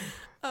 Yeah.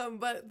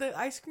 But the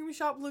ice cream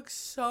shop looks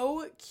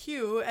so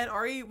cute, and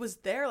Ari was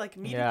there, like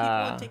meeting people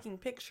Yeah. and taking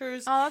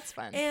pictures. Oh, that's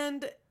fun.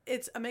 And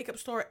it's a makeup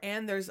store,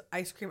 and there's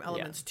ice cream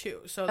elements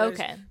too. So there's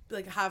Okay.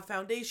 like have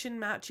foundation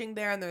matching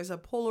there, and there's a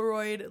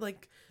Polaroid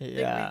like thing where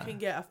Yeah. you can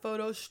get a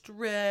photo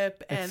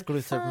strip and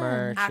Exclusive fun.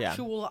 merch.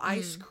 actual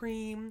ice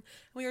cream.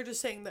 We were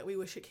just saying that we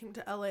wish it came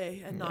to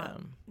LA and not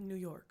Yeah. New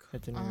York. Yeah.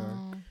 It's in New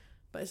York.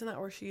 But isn't that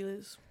where she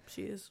is?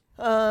 She is.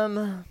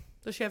 Um,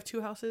 Does she have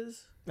two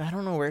houses? I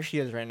don't know where she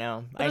is right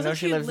now. But I know doesn't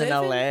she lives in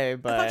live LA, I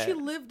but thought she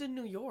lived in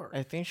New York.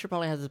 I think she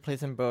probably has a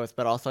place in both,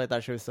 but also I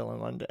thought she was still in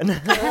London.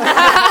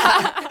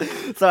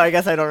 So I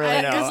guess I don't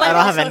really know. I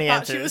don't have any She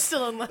was answers.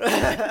 still in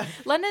London.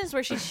 London is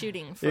where she's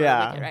shooting for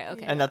Yeah. Wicked, right?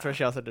 Okay. And that's where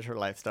she also did her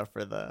live stuff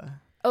for the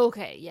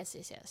Okay. Yes.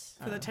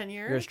 For the 10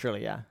 years? yours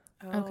truly, yeah.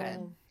 Okay.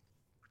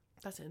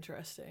 That's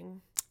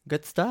interesting.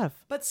 Good stuff.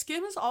 But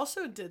Skims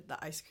also did the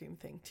ice cream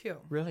thing too.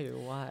 Really?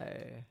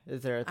 Why?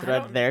 Is there a I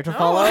thread don't there to know.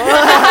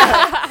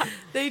 follow?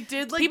 They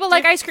did like People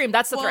like ice cream.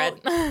 That's the well,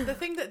 thread. the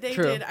thing that they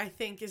True. did, I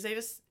think, is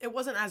it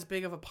wasn't as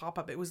big of a pop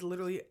up. It was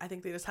literally, I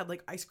think they just had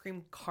like ice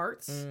cream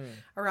carts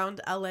around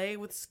LA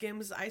with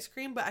Skims ice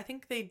cream. But I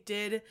think they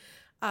did,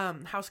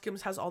 how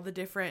Skims has all the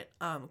different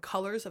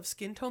colors of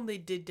skin tone. They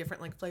did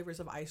different like flavors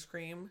of ice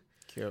cream,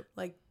 Cute.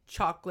 like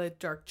chocolate,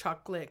 dark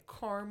chocolate,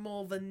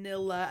 caramel,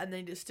 vanilla, and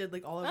they just did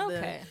like all of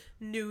Okay.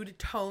 the nude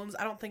tones.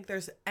 I don't think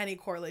there's any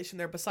correlation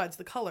there besides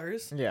the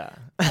colors. Yeah.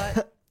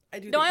 But I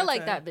do. No, think I that's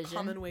like a that vision.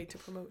 Common way to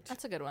promote.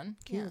 That's a good one.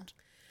 Cute.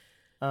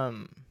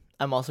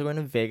 I'm also going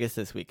to Vegas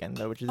this weekend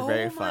though, which is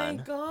very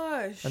fun. Oh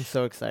my gosh! I'm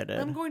so excited.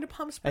 I'm going to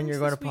Palm Springs and you're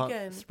going this to Palm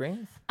weekend.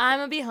 Springs? I'm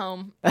gonna be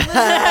home.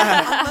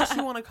 Unless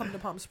you want to come to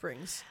Palm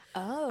Springs.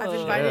 Oh. I've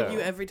invited Sure. you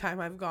every time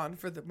I've gone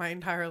for my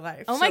entire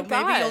life. Oh my so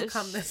maybe you'll gosh.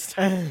 come this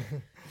time.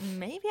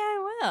 Maybe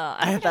I will.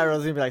 I thought Rose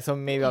was gonna be like, so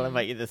maybe I'll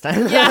invite you this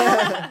time.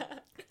 Yeah.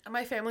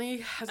 My family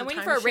has I'm a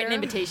waiting for a written timeshare.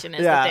 invitation.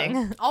 Is Yeah. the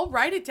thing. I'll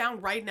write it down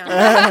right now.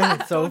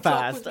 So Don't joke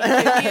fast. with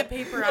me. Give me a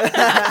paper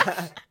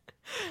after.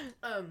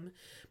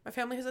 My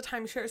family has a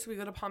timeshare, so we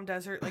go to Palm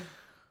Desert like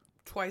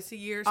twice a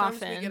year. Sometimes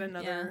we Often, get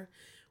another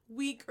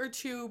week or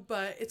two,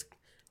 but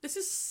this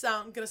is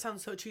gonna sound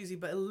so cheesy,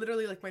 but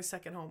literally like my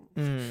second home.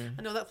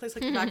 I know that place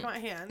like the back of my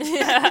hand.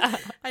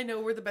 I know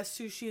where the best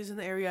sushi is in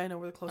the area. I know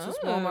where the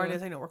closest Walmart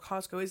is. I know where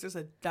Costco is. There's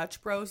a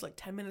Dutch Bros like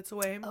 10 minutes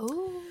away.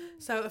 Oh.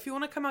 So if you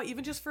want to come out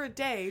even just for a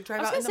day, drive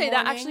I was out gonna in the say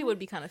morning. that actually would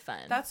be kind of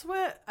fun. That's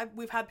what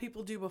we've had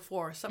people do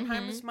before.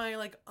 Sometimes my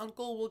like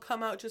uncle will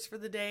come out just for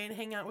the day and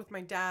hang out with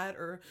my dad,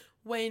 or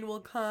Wayne will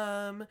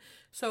come.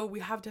 So we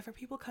have different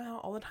people come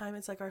out all the time.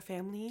 It's like our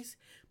family's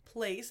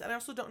place. And I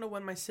also don't know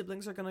when my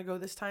siblings are going to go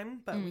this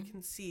time, but we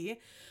can see.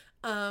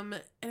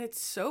 And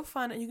it's so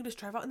fun, and you can just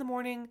drive out in the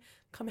morning,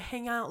 come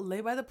hang out, lay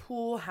by the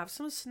pool, have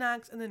some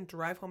snacks, and then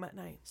drive home at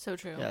night. So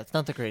true. Yeah, it's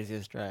not the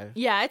craziest drive.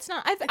 Yeah, it's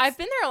not. I've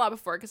been there a lot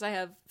before because I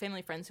have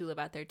family friends who live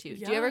out there too.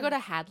 Do you ever Yeah. go to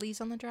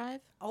Hadley's on the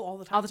drive? Oh, all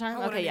the time. All the time?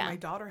 Oh, when I Okay, named yeah. My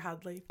daughter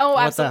Hadley. Oh,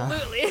 What the-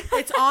 absolutely.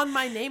 It's on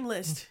my name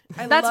list.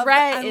 That's love,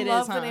 right, I it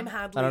love is, the huh? name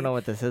Hadley. I don't know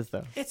what this is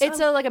though. It's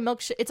like a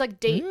milkshake. It's like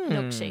date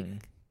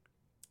milkshake.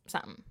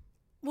 Something.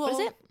 well,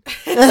 What is it?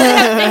 they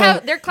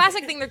have their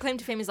classic thing. Their claim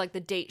to fame is like the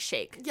date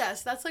shake.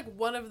 Yes, that's like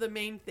one of the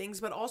main things,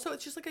 but also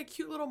it's just like a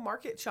cute little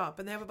market shop,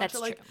 and they have a bunch That's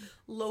of like true.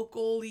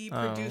 locally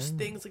produced Oh.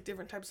 things, like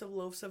different types of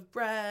loaves of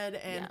bread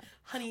and Yeah.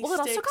 honey Well, it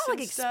also sticks got like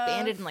and stuff.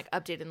 expanded and like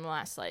updated in the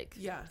last like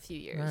Yeah. few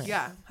years. Nice.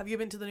 Yeah, have you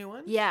been to the new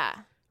one? Yeah,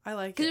 I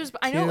like because it. it was.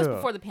 I know it was Cute.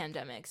 before the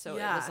pandemic, so it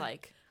Yeah. was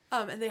like.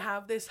 And they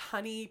have this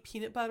honey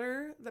peanut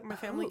butter that my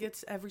family Oh.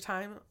 gets every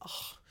time.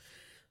 Oh,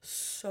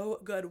 so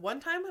good. One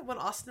time when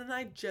Austin and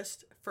I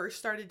just first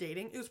started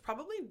dating, it was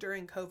probably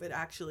during COVID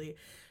actually.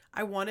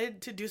 I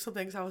wanted to do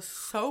something because I was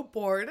so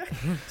bored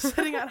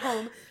sitting at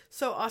home.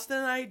 So Austin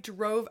and I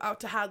drove out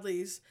to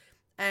Hadley's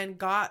and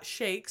got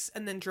shakes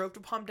and then drove to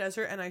Palm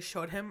Desert, and I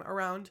showed him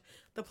around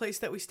the place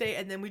that we stay,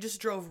 and then we just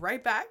drove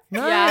right back.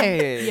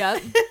 Nice. Yeah.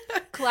 Yep.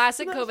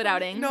 Classic That's COVID funny.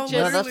 outing. No, Just-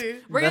 literally.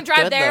 We're gonna That's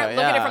drive good, there, though,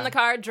 look at it yeah. from the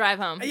car, drive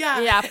home.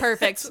 Yeah. Yeah,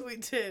 perfect. That's what we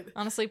did.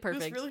 Honestly, It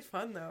perfect. was really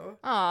fun though.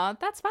 Aw,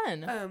 that's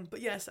fun.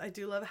 But yes, I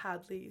do love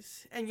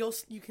Hadley's, and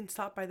you can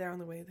stop by there on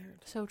the way there.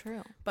 So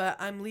true. But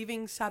I'm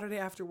leaving Saturday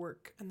after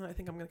work, and then I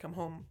think I'm gonna come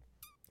home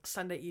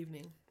Sunday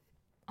evening.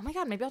 Oh my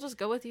god, maybe I'll just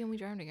go with you and we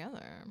drive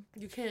together.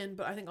 You can,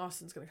 but I think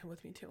Austin's gonna come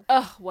with me too.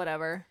 Ugh,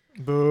 whatever.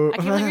 Boo. I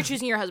can't believe you're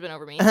choosing your husband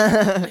over me.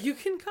 You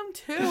can come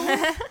too.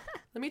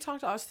 Let me talk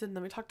to Austin.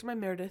 Let me talk to my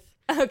Meredith.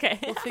 Okay.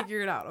 We'll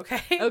figure it out.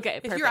 Okay. Okay,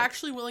 If perfect. you're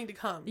actually willing to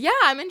come. Yeah,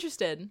 I'm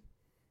interested.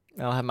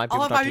 I'll have my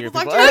people I'll have talk my to your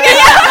people people.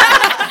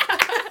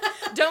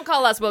 talk to Don't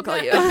call us, we'll call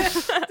you.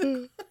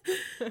 Okay.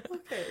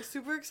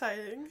 Super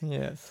exciting.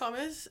 Yes.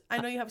 Thomas, I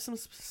know you have some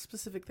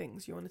specific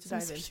things you wanted to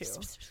dive into.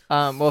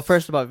 Well,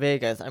 first about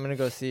Vegas, I'm gonna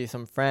go see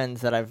some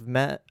friends that I've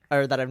met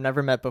or that I've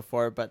never met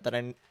before, but that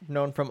I've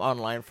known from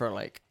online for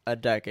like a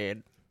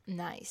decade.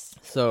 Nice.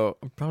 So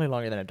probably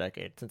longer than a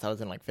decade since I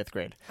was in like 5th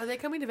grade. Are they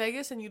coming to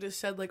Vegas and you just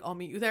said like I'll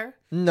meet you there?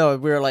 No,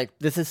 we were like,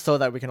 this is so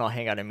that we can all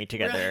hang out and meet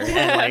together, Really?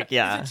 and like,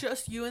 yeah, Is it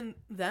just you and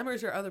them, or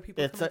is there other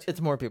people? it's coming too?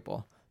 it's more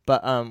people.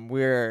 But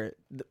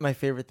my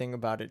favorite thing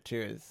about it too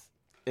is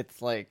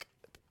it's like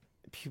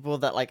people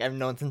that like I've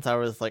known since I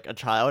was like a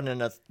child, and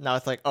now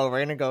it's like, oh,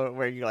 we're gonna go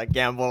where you like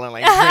gamble and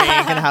like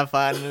drink and have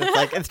fun, and it's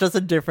like it's just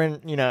a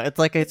different, it's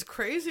like It's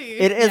crazy.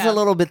 it is Yeah. a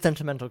little bit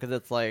sentimental because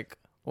it's like,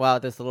 wow,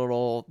 this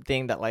little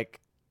thing that like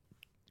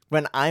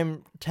when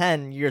I'm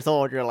 10 years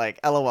old, you're like,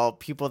 LOL,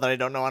 people that I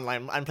don't know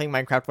online, I'm playing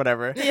Minecraft,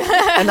 whatever.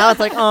 And now it's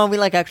like, oh, we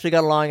like actually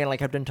got along and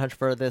like have been in touch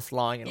for this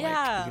long, and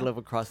Yeah. like we live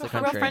across So the how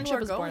Real about country. friendship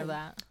People is are born of going.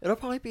 that. It'll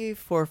probably be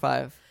 4 or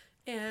 5.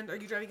 And are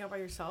you driving out by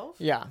yourself?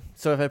 Yeah.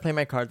 So if I play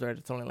my cards right,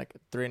 it's only like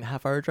a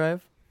 3.5 hour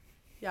drive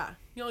Yeah.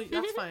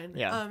 That's fine.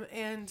 Yeah.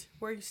 And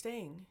where are you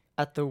staying?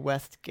 at the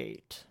West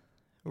Gate.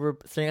 We're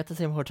staying at the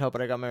same hotel,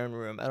 but I got my own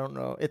room. I don't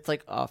know. It's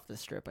like off the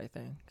strip, I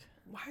think,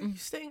 Why are you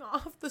staying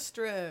off the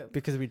strip?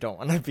 because we don't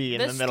want to be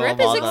in The the middle strip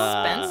of all is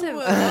the. expensive.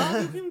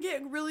 Well, you can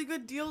get really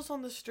good deals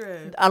on the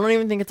strip. I don't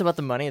even think it's about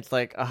the money. It's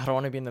like I don't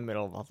want to be in the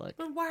middle of all like.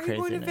 But why are you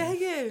going to Craziness.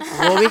 Vegas?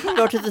 Well, we can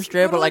go to the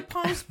strip, Go but to, like,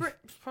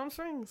 Palm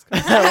Springs.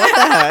 what the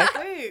heck?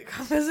 Wait,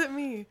 come visit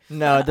me.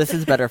 No, this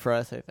is better for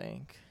us, I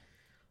think.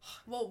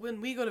 Well,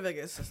 when we go to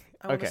Vegas,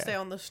 I want to Okay. stay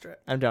on the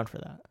strip. I'm down for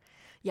that.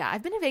 Yeah,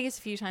 I've been to Vegas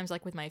a few times,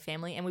 like with my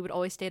family, and we would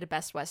always stay at a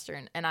Best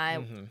Western. And I,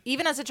 Mhm.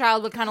 even as a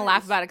child, would kind of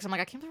laugh about it because I'm like,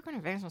 I can't believe we're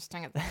going to Vegas and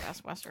staying at the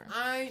Best Western.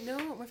 I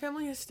know my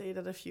family has stayed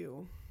at a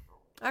few.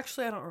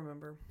 Actually, I don't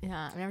remember.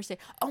 Yeah, I've never stayed.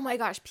 Oh my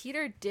gosh,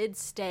 Peter did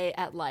stay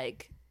at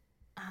like,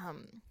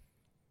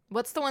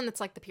 what's the one that's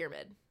like the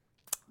pyramid?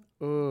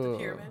 Ooh.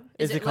 Pyramid?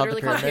 Is it it called the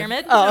literally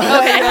pyramid? called Oh,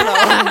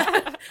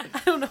 Okay.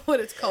 I don't know what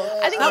it's called.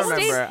 I think I he don't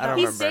stayed. remember. I don't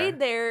he remember. stayed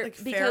there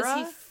Like because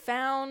he Farrah?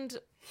 found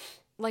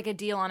like a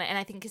deal on it, and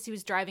I think because he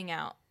was driving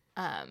out.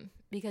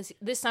 Because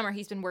this summer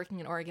he's been working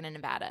in Oregon and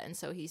Nevada, and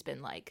so he's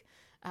been like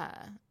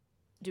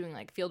doing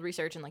like field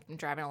research and like been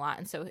driving a lot,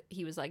 and so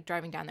he was like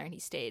driving down there, and he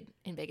stayed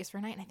in Vegas for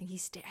a night, and I think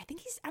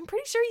I'm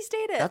pretty sure he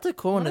stayed at. That's a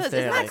cool one to What is- stay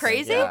isn't at, that I think,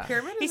 crazy? yeah.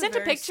 Pyramid. He is sent a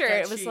very picture.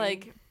 It was sketchy.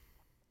 like,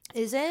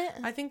 is it?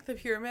 I think the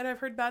pyramid I've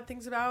heard bad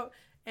things about,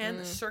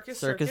 and Circus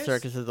Circus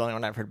is the only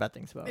one I've heard bad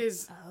things about.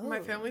 is my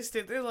Oh. family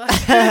stayed there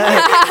last.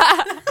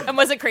 And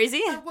was it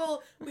crazy?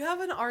 Well, we have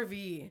an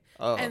RV,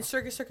 Oh. and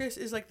Circus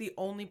is like the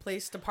only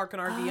place to park an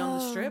RV on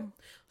the strip. Oh.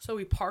 So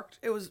we parked.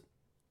 It was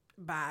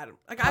bad.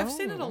 Like I've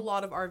stayed at a Oh.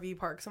 lot of RV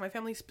parks, and my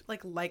family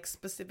likes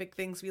specific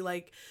things. We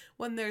like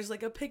when there's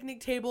like a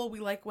picnic table.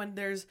 We like when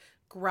there's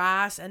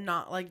grass and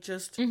not like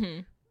just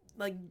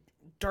like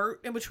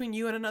dirt in between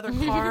you and another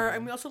car.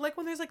 And we also like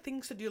when there's like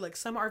things to do. Like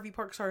some RV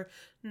parks are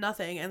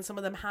nothing, and some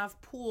of them have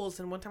pools.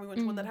 And one time we went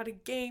to one that had a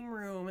game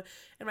room,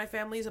 and my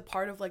family is a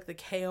part of like the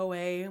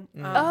KOA.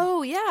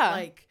 Oh yeah.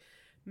 Like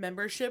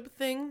membership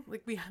thing.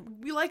 Like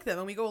we like them,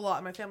 and we go a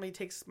lot. My family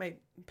takes, my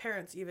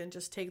parents even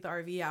just take the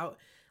RV out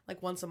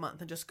like once a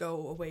month and just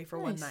go away for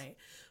one Nice. night.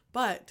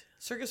 But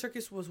Circus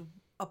Circus was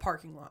a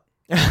parking lot.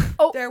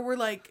 Oh. There were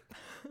like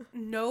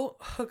no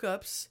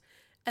hookups,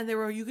 and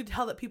you could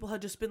tell that people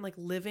had just been like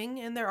living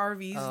in their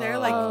RVs there,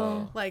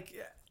 like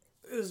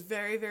it was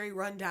very, very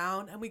run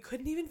down, and we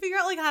couldn't even figure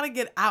out like how to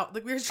get out.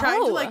 Like we were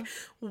trying to like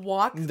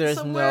walk. There's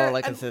somewhere, no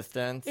like and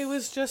assistance. it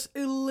was just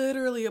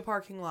literally a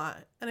parking lot,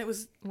 and it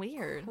was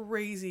Weird.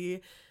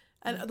 crazy.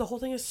 And the whole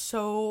thing is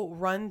so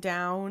run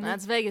down.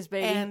 That's Vegas,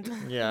 baby. And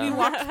Yeah. we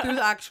walked through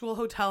the actual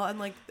hotel, and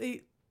like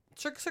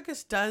Circus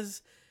Circus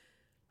does,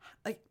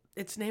 like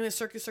its name is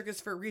Circus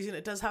Circus for a reason.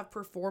 It does have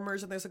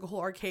performers, and there's like a whole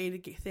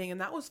arcade thing, and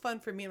that was fun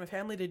for me and my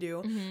family to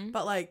do.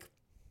 But like,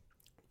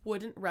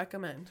 wouldn't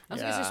recommend. I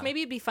was gonna say, so maybe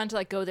it'd be fun to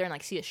like go there and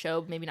like see a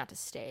show, maybe not to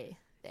stay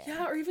there.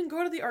 Yeah, or even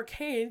go to the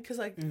arcade because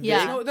like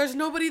Yeah. there's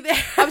nobody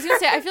there. I was gonna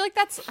say, I feel like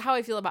that's how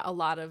I feel about a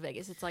lot of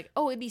Vegas. It's like,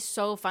 oh, it'd be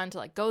so fun to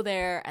like go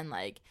there and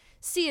like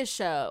see a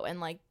show and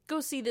like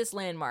go see this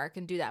landmark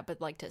and do that, but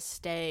like to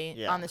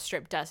stay on the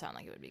strip does sound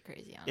like it would be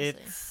crazy.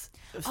 Honestly,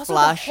 It's also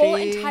flashy.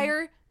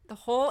 the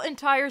whole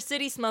entire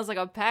city smells like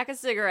a pack of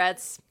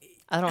cigarettes.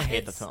 I don't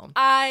hate the film.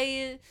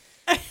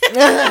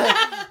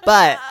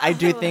 But I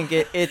do think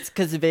it's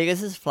because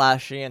Vegas is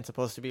flashy and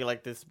supposed to be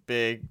like this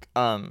big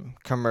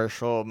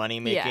commercial money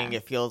making. Yeah.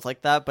 It feels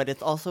like that, but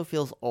it also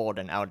feels old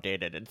and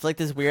outdated. It's like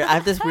this weird. I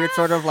have this weird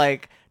sort of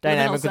like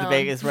dynamic with zone.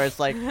 Vegas where it's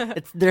like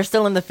they're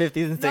still in the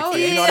 50s and 60s.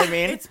 You know what I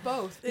mean? It's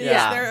both.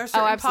 Yeah. There are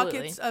certain absolutely.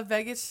 pockets of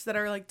Vegas that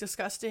are like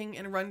disgusting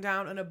and run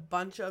down, and a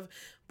bunch of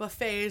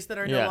buffets that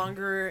are no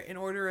longer in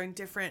order, and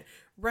different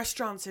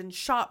restaurants and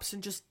shops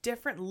and just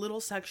different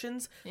little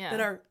sections that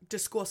are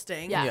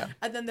disgusting. Yeah.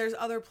 And then there's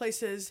other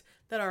places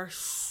that are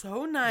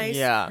so nice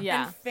Yeah.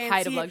 Yeah. and fancy.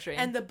 Height of luxury.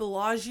 And the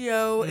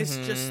Bellagio is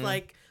just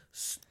like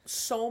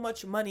so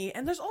much money.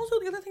 And there's also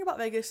the other thing about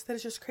Vegas that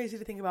is just crazy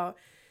to think about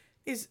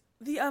is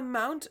the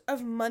amount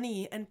of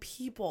money and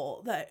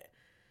people that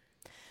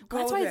go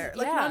that's why- there.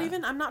 Like not yeah.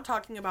 even, I'm not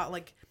talking about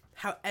like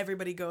how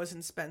everybody goes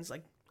and spends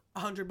like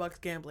 $100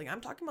 gambling.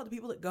 I'm talking about the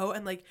people that go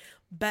and like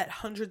bet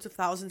hundreds of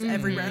thousands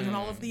every round, and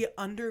all of the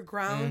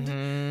underground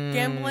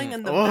gambling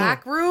and the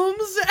back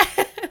rooms.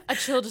 A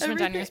chill just went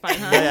down your spine,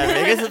 huh? Yeah,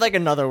 Vegas is like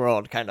another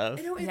world, kind of.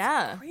 I know, it's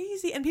Yeah.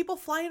 crazy, and people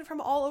fly in from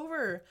all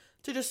over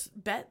to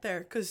just bet there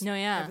because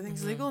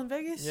everything's legal in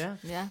Vegas. Yeah.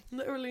 Yeah.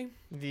 Literally.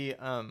 The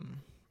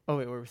Oh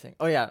wait, what were we saying?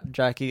 Oh yeah,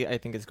 Jackie I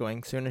think is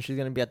going soon, and she's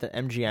gonna be at the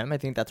MGM. I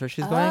think that's where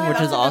she's going,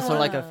 which is also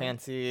like a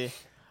fancy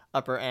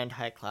upper and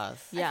high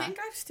class. Yeah. I think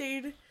I've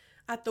stayed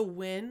at the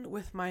Wynn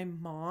with my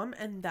mom,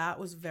 and that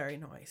was very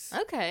nice.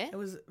 Okay. It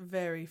was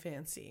very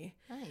fancy.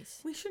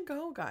 Nice. We should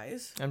go,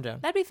 guys. I'm down.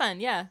 That'd be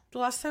fun. Yeah. The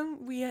last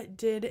time we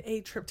did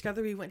a trip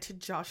together, we went to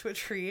Joshua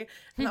Tree,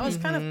 and that was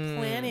kind of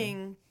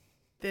planning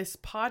this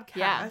podcast.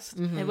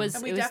 Yeah. It was.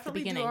 And we it was the definitely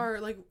do beginning. our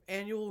like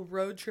annual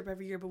road trip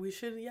every year, but we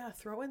should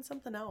throw in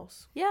something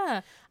else.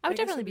 Yeah. I would Vegas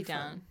definitely would be be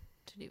down fun.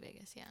 to do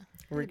Vegas. Yeah.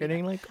 We're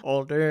getting like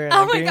older and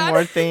Oh I'm my doing God.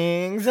 more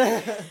things.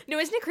 No,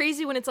 isn't it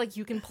crazy when it's like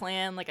you can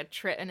plan like a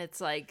trip and it's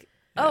like,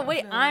 oh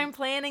wait, I'm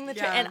planning the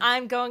trip Yeah. and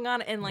I'm going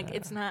on it, and like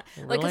it's not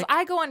We're like because like-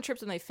 I go on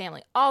trips with my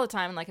family all the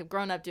time and like have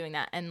grown up doing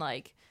that, and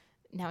like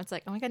now it's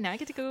like, oh my god, now I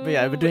get to go. But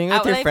yeah, I've been doing it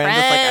out with your friends.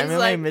 It's like I'm in my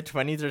like,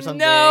 mid-20s or something.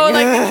 no,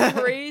 like it's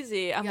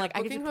crazy. I'm like I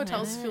get Booking to plan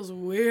hotels it. feels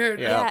weird.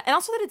 Yeah. Yeah, and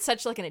also that it's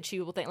such like an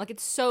achievable thing. Like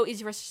it's so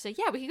easy for us to say,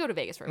 yeah, we could go to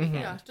Vegas for a weekend.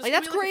 Yeah, just Like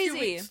that's give me, a few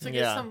crazy. weeks to get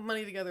Yeah. some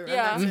money together. and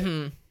Yeah. that's it.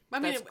 Mhm. I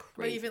mean, That's but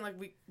crazy. even like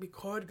we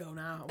could go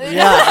now.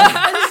 Yeah.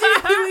 I just need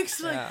a few weeks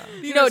to, like,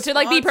 Yeah. be No, to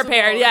like be responsible.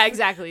 prepared. Yeah,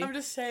 exactly. I'm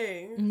just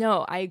saying.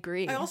 No, I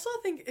agree. I also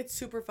think it's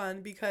super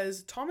fun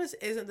because Thomas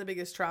isn't the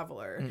biggest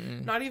traveler.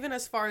 Not even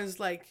as far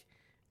as like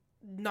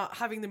not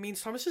having the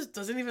means. Thomas just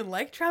doesn't even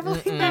like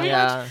traveling that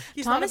yeah. much.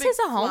 He's Thomas not a big is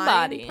a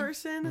flying homebody.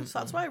 person, so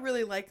that's why I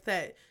really like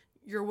that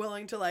you're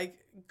willing to like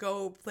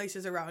go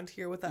places around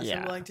here with us Yeah.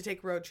 and willing to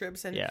take road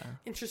trips and Yeah.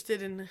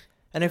 interested in.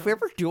 And if we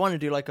ever do want to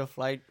do like a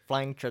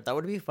flying trip, that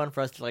would be fun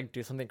for us to like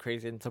do something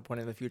crazy at some point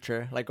in the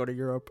future, like go to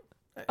Europe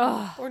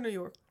Or New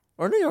York.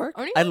 or New York.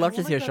 Or New I'd York. love I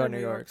to wanna see a go show to in New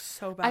York.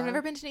 so bad. I've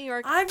never been to New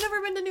York. I've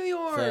never been to New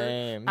York.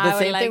 Same. I The would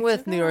same like thing to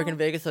with New York go. and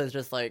Vegas. So it's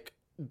just like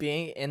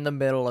being in the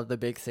middle of the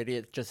big city.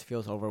 It just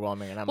feels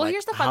overwhelming, and I'm Well, like,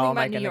 here's the fun how thing am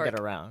I about New gonna York. get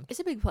around? It's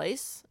a big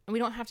place, and we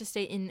don't have to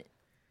stay in.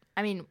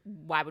 I mean,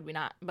 why would we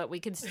not? But we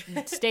could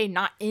stay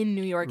not in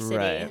New York City,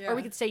 Right. Yeah. or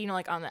we could stay,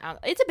 like on the out.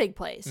 It's a big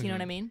place. You know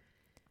what I mean?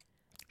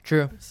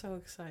 True. I'm so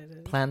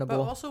excited. Plannable. But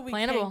also we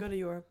Plannable. can't go to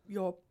Europe.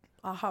 Europe.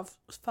 I have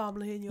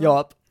family in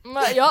Europe.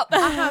 Yup. Yup.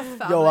 I have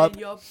family Yo up. in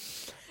Europe.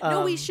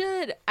 No, we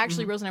should.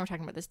 Actually, Rose and I were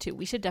talking about this too.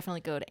 We should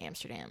definitely go to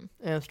Amsterdam.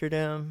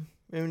 Amsterdam.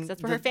 I mean,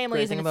 That's where the her family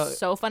great is, and thing it's about-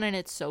 so fun and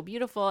it's so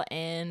beautiful.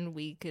 And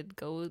we could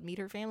go meet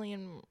her family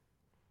and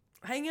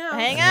Hang out.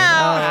 hang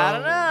out. I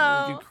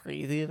don't Do know.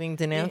 crazy things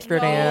in No.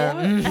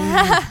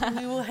 Amsterdam.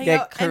 We will hang Get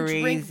out and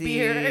drink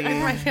beer crazy.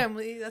 with my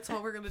family. That's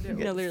all we're gonna do.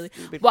 No, literally.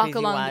 Stupid, Walk crazy,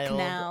 along wild. the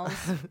canals.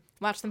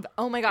 Watch them.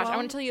 Oh my gosh, I Well-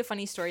 want to tell you a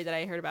funny story that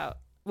I heard about.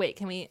 Wait,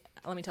 can we?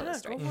 Let me tell Yeah, this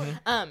story. go for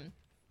it.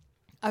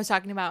 I was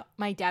talking about,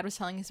 my dad was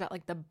telling us about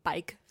like the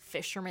bike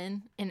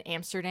fishermen in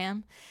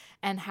Amsterdam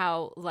and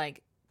how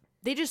like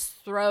they just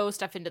throw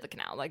stuff into the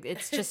canal. Like,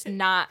 it's just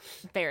not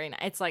very nice.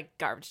 It's like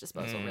garbage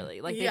disposal, really.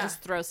 Like, they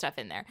just throw stuff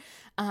in there.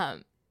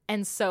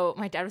 And so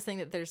my dad was saying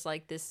that there's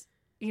like this,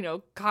 you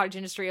know, cottage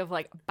industry of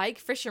like bike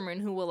fishermen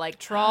who will like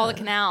trawl the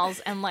canals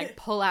and like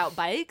pull out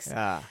bikes.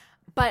 Yeah.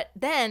 But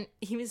then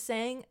he was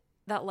saying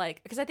that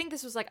like, because I think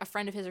this was like a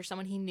friend of his or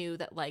someone he knew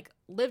that like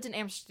lived in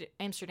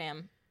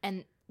Amsterdam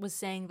and was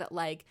saying that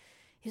like,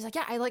 he was like,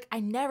 yeah, I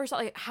never saw,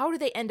 like, how do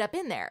they end up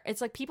in there?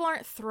 It's like people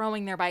aren't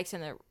throwing their bikes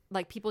in there.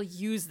 Like, people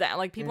use that.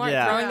 Like, people aren't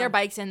throwing their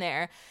bikes in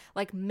there.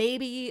 Like,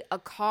 maybe a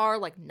car,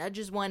 like,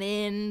 nudges one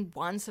in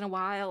once in a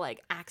while,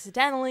 like,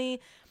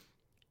 accidentally.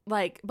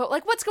 Like, but,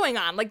 like, what's going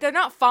on? Like, they're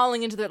not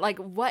falling into the, like,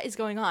 what is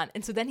going on?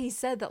 And so then he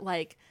said that,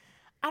 like,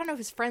 I don't know if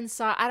his friends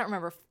saw, I don't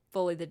remember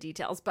fully the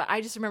details, but I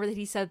just remember that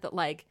he said that,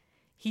 like,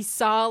 he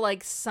saw,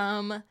 like,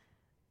 some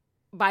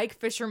bike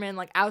fisherman,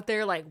 like, out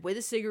there, like, with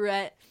a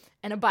cigarette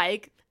and a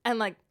bike. And,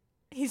 like,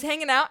 he's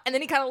hanging out, and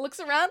then he kind of looks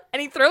around,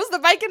 and he throws the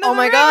bike into the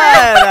river.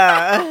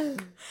 God!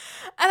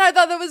 And I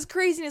thought that was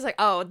crazy. And he's like,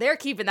 oh, they're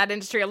keeping that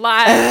industry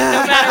alive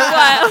no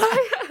matter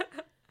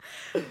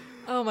what.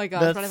 Oh, my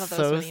gosh. That's but I thought that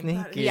so was funny.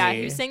 sneaky. Yeah,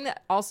 he was saying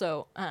that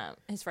also,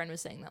 his friend was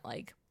saying that,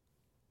 like,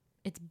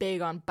 it's big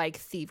on bike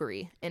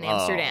thievery in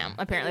Amsterdam,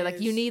 apparently. Like,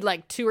 you need,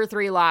 like, 2 or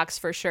 3 locks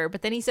for sure.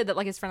 But then he said that,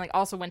 like, his friend, like,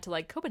 also went to,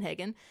 like,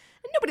 Copenhagen,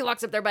 and nobody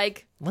locks up their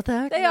bike. What the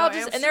heck? They all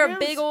just, and they're a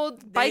big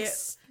old bike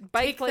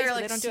Take place. their,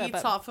 like, They don't do seats it,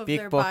 but off of Big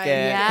their bucket. bike.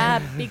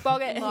 yeah, big ball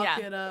get Lock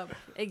yeah, it up.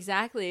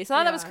 exactly. So I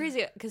thought that was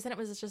crazy because then it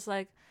was just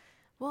like,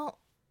 well,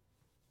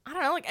 I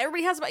don't know, like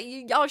everybody has about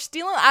y'all are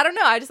stealing. I don't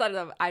know. I just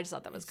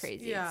thought that was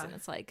crazy. Yeah. And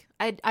it's like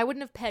I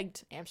wouldn't have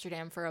pegged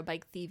Amsterdam for a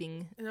bike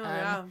thieving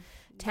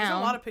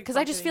town because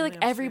I just feel like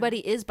everybody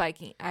is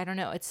biking. I don't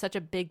know. It's such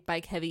a big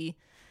bike heavy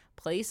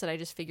place that I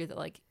just figured that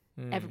like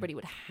everybody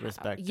would have,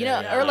 Respect you it,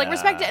 know, yeah. or like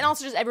respect it, and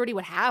also just everybody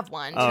would have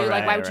one too. Oh,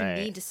 like, why right, would you right.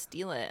 need to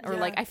steal it? Or Yeah.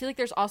 like, I feel like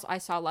there's also I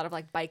saw a lot of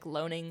like bike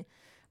loaning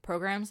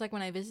programs. Like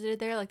when I visited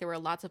there, like there were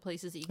lots of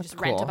places that you could just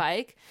rent a cool.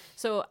 bike.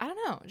 So I don't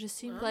know. It just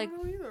seemed like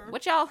don't know either.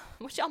 what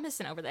y'all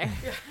missing over there?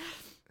 Yeah.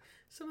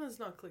 Something's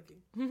not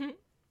clicking.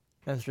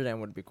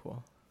 Amsterdam would be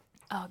cool.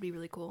 Oh, it'd be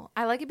really cool.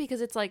 I like it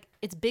because it's like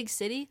it's big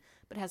city,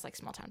 but it has like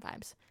small town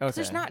vibes.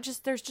 'Cause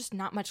there's just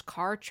not much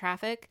car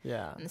traffic.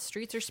 Yeah. And the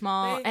streets are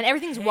small They and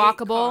everything's hate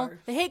walkable. cars.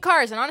 They hate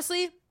cars, and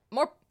honestly,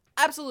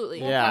 absolutely.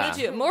 Yeah.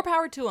 Me too. More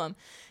power to them.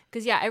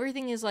 Because yeah,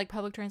 everything is like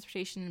public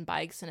transportation and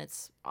bikes, and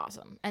it's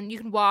awesome. And you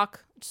can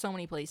walk so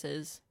many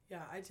places.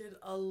 Yeah, I did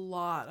a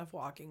lot of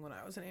walking when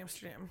I was in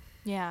Amsterdam.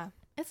 Yeah,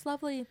 it's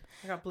lovely.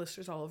 I got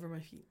blisters all over my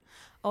feet.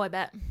 Oh, I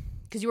bet.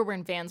 Because you were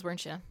wearing Vans,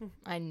 weren't you?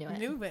 I knew it.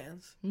 New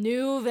Vans.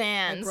 New I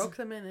Vans. broke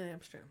them in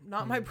Amsterdam.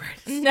 Not my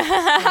brightest. oh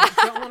I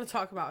don't want to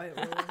talk about it.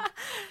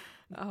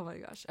 Really. my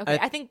gosh. Okay,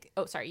 I think.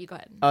 Oh, sorry. You go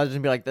ahead. I was just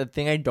gonna be like, the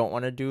thing I don't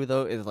want to do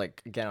though is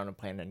like get on a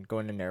plane and go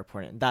in an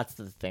airport. And that's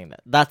the thing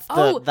that's the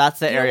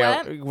you know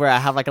area what? where I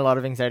have like a lot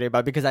of anxiety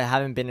about because I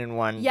haven't been in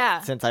one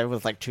Yeah. since I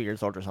was like 2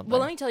 years old or something. Well,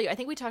 let me tell you. I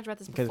think we talked about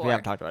this before. because we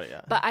have talked about it.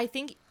 Yeah. But I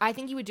think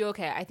you would do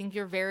okay. I think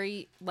you're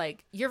very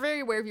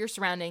aware of your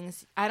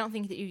surroundings. I don't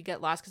think that you'd get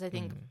lost because I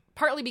think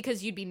partly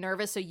because you'd be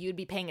nervous, so you'd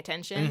be paying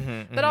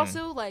attention. But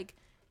also like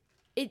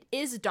it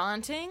is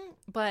daunting,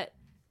 but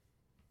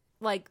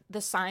like the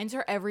signs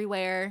are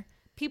everywhere.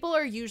 People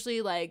are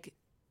usually like,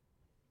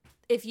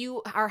 if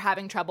you are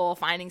having trouble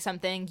finding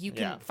something, you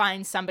can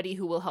find somebody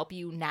who will help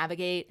you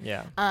navigate.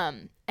 Yeah.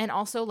 And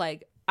also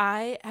like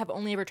I have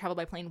only ever traveled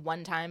by plane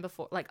one time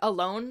before, like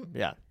alone.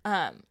 Yeah.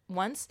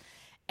 Once,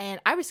 and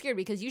I was scared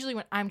because usually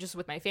when I'm just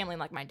with my family and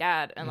like my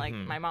dad and like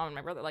my mom and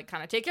my brother like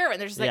kind of take care of it,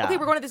 and they're just like, okay,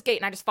 we're going to this gate,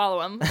 and I just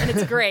follow them, and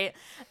it's great.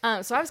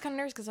 So I was kind of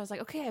nervous because I was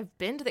like, okay, I've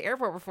been to the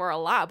airport before a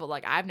lot, but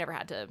like I've never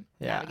had to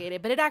navigate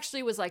it. But it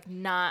actually was like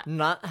not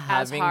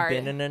having hard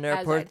been in an as I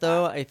airport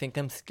though, thought. I think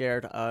I'm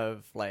scared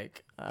of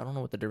like I don't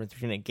know what the difference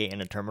between a gate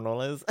and a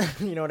terminal is.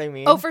 You know what I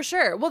mean? Oh, for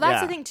sure. Well, that's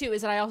the Yeah. thing too,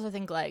 is that I also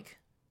think like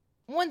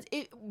once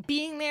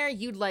being there,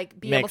 you'd like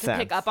be Makes able to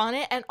pick sense. up on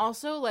it, and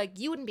also like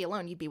you wouldn't be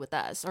alone; you'd be with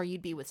us, or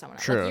you'd be with someone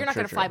else. True, Like, you're not true,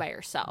 going to fly true. by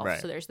yourself, Right.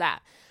 so there's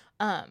that.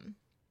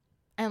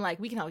 And like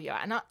we can help you out.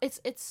 And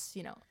it's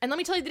you know. And let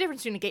me tell you the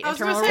difference between a gate I and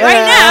a was gonna terminal say-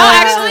 right now.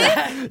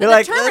 Actually, You're the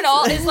like,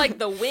 terminal is like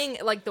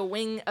the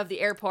wing of the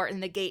airport,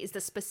 and the gate is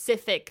the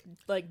specific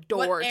like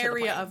door What to the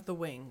area plane. of the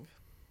wing?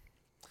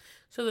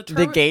 So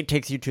the gate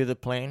takes you to the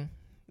plane.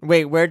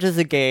 Wait, where does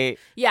the gate?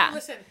 Yeah.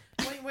 Listen,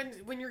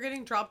 when you're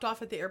getting dropped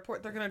off at the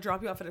airport, they're gonna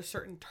drop you off at a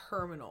certain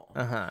terminal.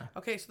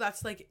 Okay, so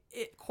that's like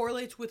it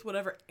correlates with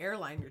whatever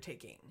airline you're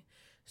taking.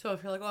 So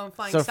if you're like, oh, I'm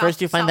flying. So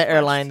first you find the Southwest.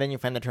 airline, then you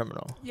find the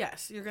terminal.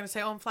 Yes, you're gonna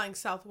say, oh, I'm flying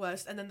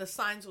Southwest, and then the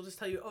signs will just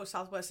tell you, oh,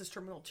 Southwest is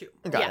Terminal 2.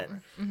 Got Yeah.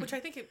 it. Which I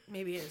think it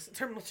maybe is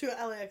Terminal 2 at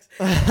LAX.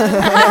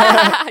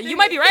 You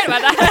might be right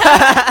about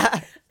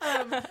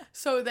that.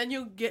 So then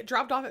you get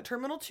dropped off at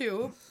Terminal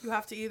 2. You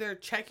have to either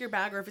check your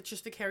bag, or if it's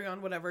just a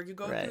carry-on, whatever, you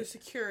go Right. through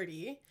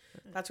security.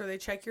 That's where they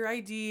check your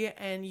ID,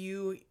 and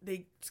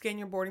they scan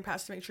your boarding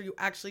pass to make sure you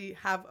actually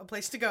have a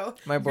place to go.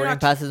 My You're boarding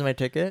not- pass is my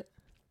ticket.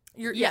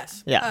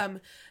 Yes. Yeah.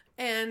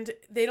 And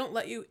they don't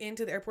let you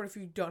into the airport if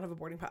you don't have a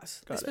boarding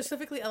pass. Got it.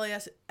 Specifically,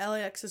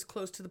 LAX is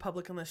closed to the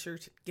public unless you're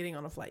getting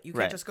on a flight. You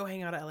can't Right. just go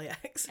hang out at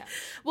LAX. Yeah.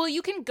 Well,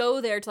 you can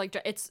go there to like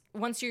it's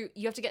once you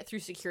have to get through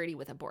security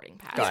with a boarding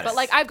pass. Got it. But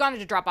like I've gone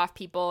to drop off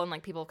people and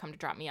like people have come to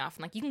drop me off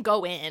and like you can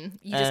go in.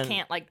 You just And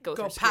can't like go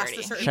go through past security.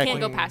 a certain You can't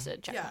go point. past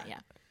it. Checkpoint, yeah.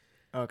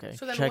 Okay.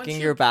 So then Checking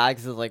once your you-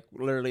 bags is like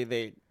literally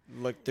they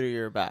look through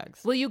your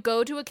bags. Will you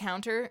go to a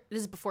counter?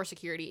 This is before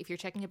security. If you're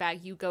checking your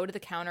bag, you go to the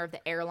counter of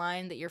the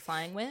airline that you're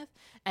flying with,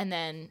 and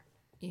then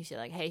you say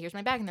like, "Hey, here's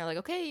my bag," and they're like,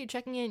 "Okay, you're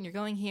checking in. You're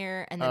going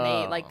here," and then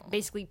they like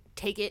basically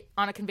take it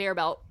on a conveyor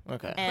belt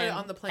Okay. and it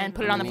on the plane. and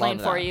put it on the Love plane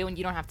for that. you, and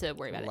you don't have to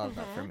worry about Love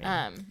that for me.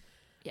 it.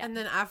 Yeah. And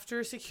then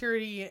after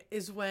security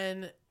is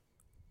when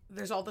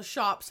there's all the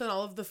shops and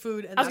all of the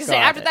food. And I was gonna that's say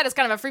Got after it. that it's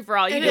kind of a free for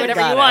all. You can It do is. whatever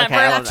Got you it. want Okay,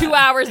 I for love 2 that.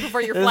 hours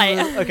before your This flight.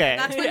 is- okay.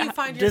 That's when you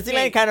find your Disneyland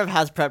gate. kind of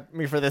has prepped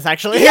me for this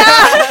actually.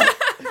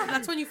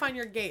 That's when you find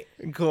your gate.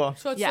 Cool.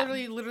 So it's Yeah.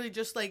 literally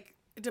just like,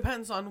 it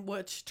depends on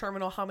which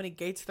terminal, how many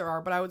gates there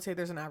are, but I would say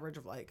there's an average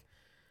of like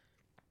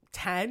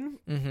 10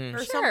 Mm-hmm.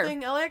 or Sure.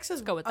 something. LAX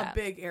is go with a that.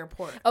 big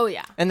airport. Oh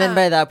yeah. And then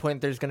by that point,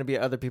 there's going to be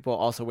other people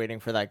also waiting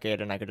for that gate,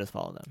 and I could just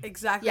follow them.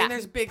 Exactly. Yeah. And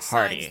there's big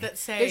Party. signs that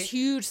say There's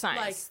huge signs.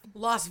 like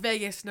Las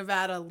Vegas,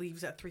 Nevada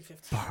leaves at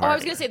 3:50. Oh, I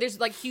was gonna say there's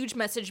like huge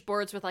message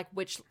boards with like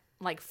which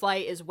like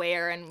flight is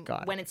where and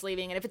Got when it. it's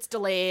leaving and if it's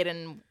delayed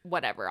and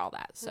whatever, all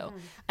that. So,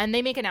 and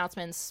they make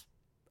announcements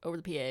over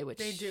the PA, which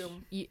They do.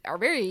 are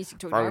very easy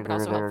to ignore, but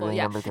also helpful.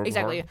 Yeah,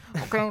 exactly.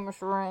 Okay,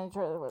 Mr. Ryan,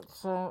 or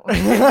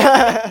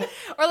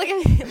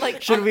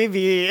like Should we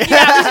be?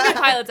 yeah, we should be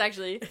pilots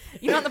actually.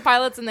 You know, the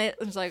pilots and they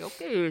it's like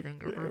okay. Yeah,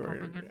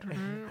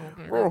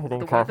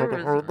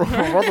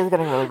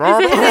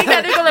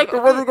 they go like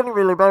weather's getting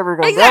really bad. We're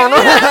going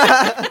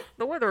exactly.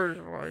 The weather is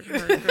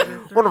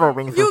one of our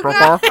wings You is broke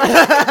got-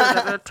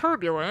 off. The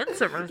turbulence.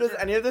 Does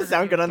any of this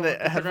sound good on the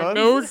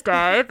headphones?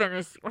 Nosedive and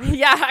it's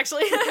Yeah,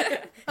 actually,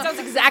 sounds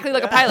exactly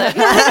like a pilot.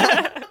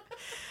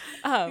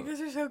 You guys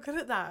are so good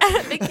at that.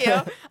 Thank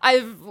you.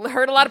 I've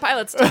heard a lot of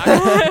pilots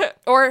talk,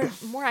 or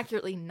more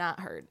accurately, not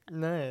heard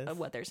Nice. of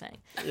what they're saying.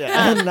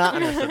 Yeah, not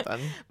understood then.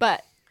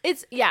 But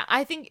it's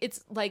I think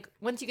it's like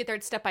once you get there,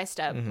 it's step by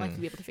step. Like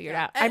you'll be able to figure it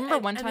out. I remember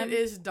one time. And it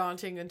is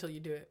daunting until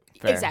you do it.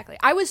 Fair. Exactly.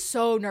 I was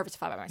so nervous to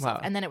fly by myself,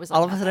 Wow. and then it was like,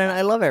 All of a not sudden, that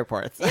I love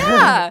airports. bad.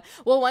 Yeah.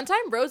 Well, one time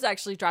Rose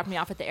actually dropped me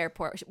off at the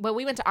airport. Well,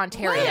 we went to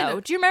Ontario. When?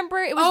 Do you remember?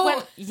 It was Oh. when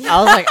I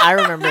was like, I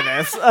remember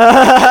this.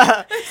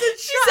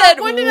 she said,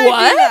 When did "What?"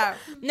 I do that?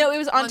 No, it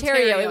was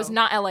Ontario. Ontario. It was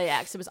not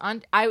LAX. It was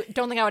on. I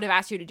don't think I would have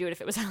asked you to do it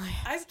if it was LAX.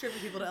 I've driven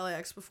people to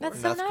LAX before.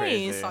 That's so That's nice.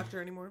 crazy. Not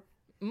there anymore.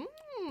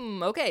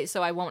 Okay,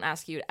 so I won't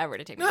ask you ever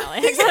to take me to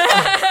LAX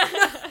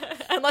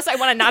unless I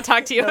want to not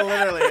talk to you.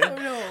 Literally.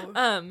 Oh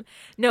no.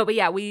 No, but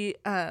yeah, we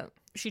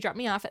she dropped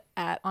me off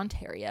at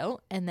Ontario,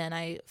 and then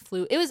I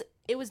flew. It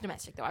was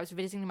domestic though. I was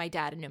visiting my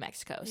dad in New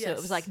Mexico, so it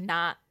Yes. was like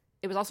not.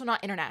 It was also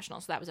not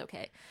international, so that was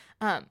okay.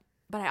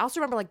 But I also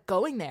remember like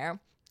going there.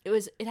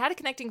 It had a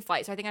connecting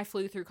flight, so I think I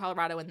flew through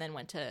Colorado and then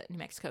went to New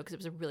Mexico because it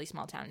was a really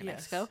small town in New Yes.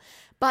 Mexico.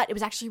 But it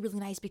was actually really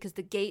nice because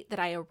the gate that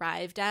I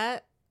arrived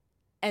at.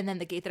 And then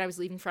the gate that I was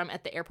leaving from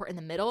at the airport in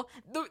the middle,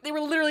 they were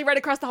literally right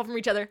across the hall from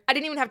each other. I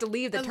didn't even have to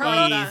leave the I love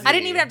terminal. that. I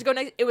didn't even have to go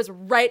next. It was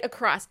right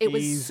across. It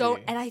was so.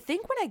 Easy. And I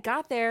think when I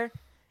got there,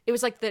 it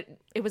was like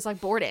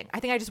boarding. I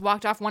think I just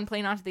walked off one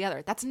plane onto the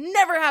other. That's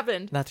never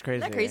happened. That's crazy.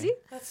 Isn't that crazy?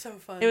 That's so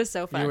fun. It was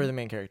so fun. You were the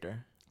main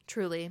character.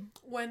 Truly.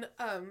 When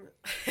my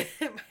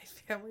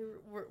family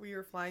we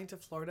were flying to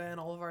Florida and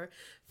all of our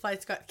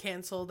flights got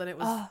canceled and it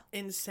was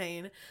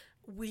insane.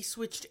 We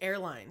switched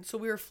airlines. So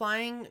we were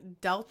flying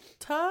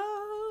Delta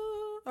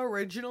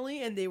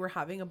originally and they were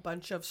having a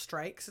bunch of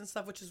strikes and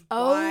stuff, which is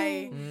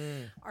why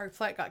our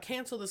flight got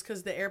canceled, is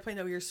because the airplane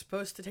that we were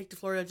supposed to take to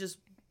Florida just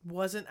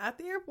wasn't at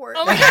the airport.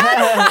 Oh my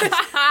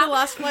god. The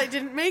last flight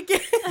didn't make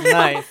it.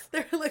 Nice.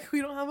 They're like,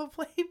 we don't have a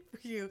plane for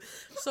you.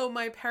 So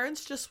my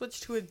parents just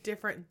switched to a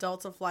different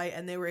Delta flight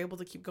and they were able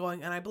to keep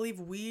going. And I believe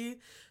we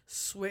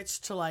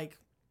switched to like,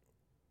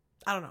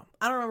 I don't know.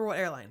 I don't remember what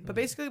airline. But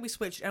basically we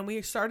switched and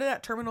we started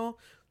at Terminal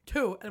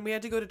 2 and we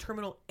had to go to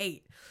Terminal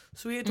 8.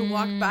 So we had to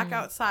walk back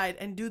outside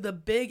and do the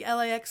big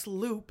LAX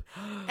loop.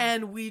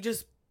 And we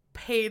just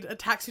paid a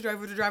taxi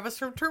driver to drive us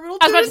from Terminal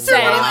 2 I was about to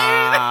say. Terminal 8.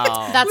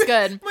 Wow. That's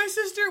good. My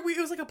sister, it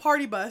was like a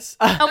party bus.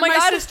 Oh my And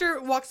God.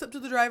 sister walks up to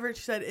the driver and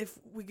she said, "If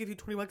we give you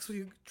 $20, will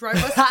you drive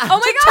us Oh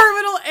my to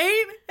Terminal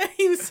 8?" And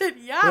he said,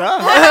 "Yeah."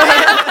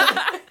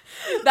 Yeah.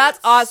 That's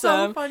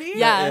awesome. So funny.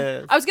 Yeah.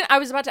 It is. I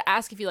was about to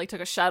ask if you like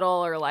took a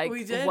shuttle or like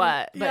We did.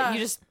 what, but Yeah. you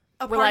just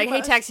A were party like, "Hey,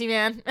 bus. taxi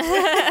man,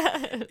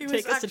 It was take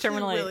us to actually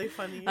Terminal 8." really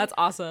funny. That's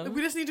awesome.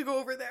 We just need to go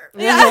over there.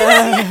 No,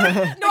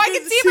 I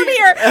can see from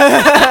here.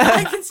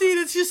 I can see it.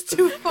 It's just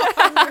too far.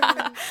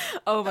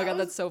 Oh my god,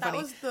 that's so funny.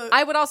 was the-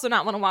 I would also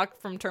not want to walk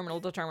from terminal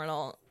to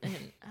terminal. And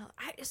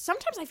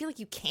sometimes I feel like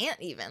you can't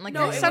even. Like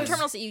No, there's it some was-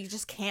 terminals that you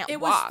just can't It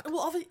walk. was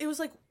well. It was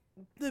like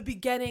the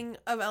beginning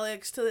of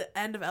LAX to the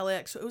end of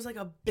LAX, so it was like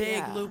a big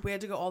Yeah. loop. We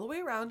had to go all the way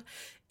around,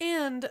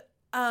 and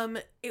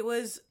it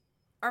was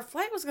our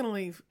flight was gonna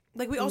leave.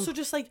 Like, we also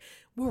just, like,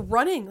 we were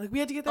running. Like, we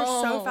had to get there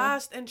so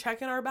fast and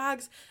check in our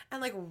bags and,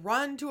 like,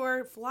 run to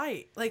our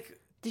flight. Like,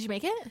 Did you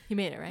make it? You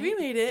made it, right? we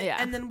made it. Yeah.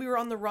 And then we were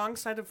on the wrong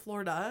side of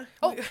Florida.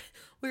 Oh.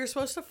 We were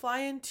supposed to fly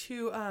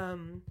into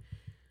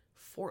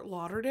Fort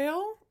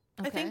Lauderdale,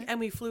 I think. Okay. And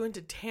we flew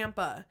into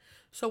Tampa.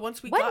 So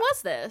once we When got...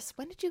 was this?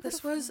 When did you go This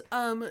to was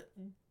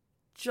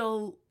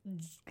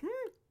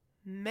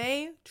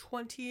May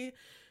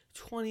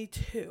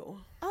 2022.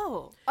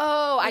 Oh,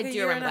 I Like a do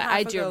year remember and a that. half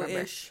I do remember.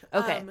 ago-ish.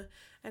 Okay.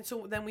 And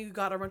so then we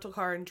got a rental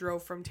car and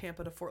drove from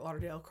Tampa to Fort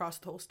Lauderdale across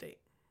the whole state.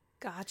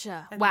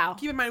 Gotcha. And Wow.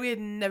 Keep in mind, we had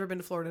never been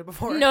to Florida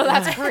before. No,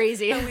 that's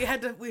crazy. And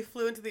we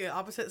flew into the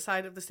opposite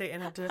side of the state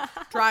and had to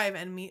drive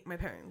and meet my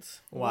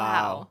parents.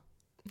 Wow.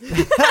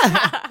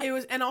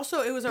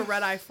 It was a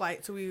red eye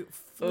flight, so we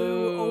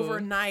flew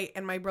overnight,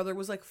 and my brother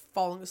was like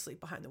falling asleep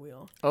behind the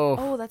wheel. Oh,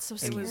 Oh, that's so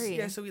It scary.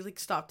 was so we like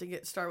stopped to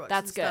get Starbucks.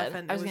 That's and stuff, good.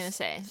 and I was it gonna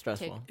say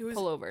stressful. It was-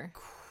 pull over.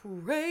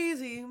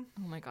 crazy.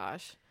 Oh my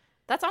gosh.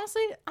 That's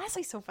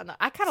honestly so fun though.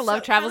 I kind of So-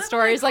 love travel kind of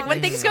stories. Like when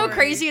iconic things go story.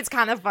 crazy, it's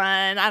kind of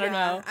fun. I don't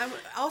know.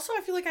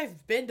 I feel like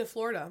I've been to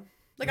Florida.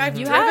 Like I've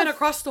You driven have?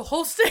 across the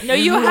whole state. No,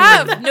 you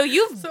have. No,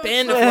 you've So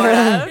been to it's not-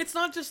 Florida. It's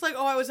not just like,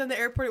 oh, I was in the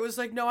airport. It was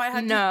like, no, I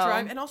had No. to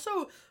drive. And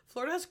also,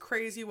 Florida has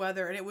crazy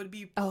weather, and it would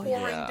be Oh,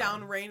 pouring yeah.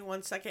 down rain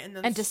one second and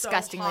then And so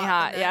disgustingly the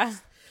hot, yeah.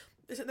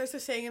 next. There's a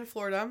saying in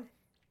Florida: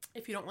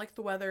 if you don't like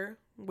the weather,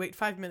 wait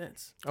 5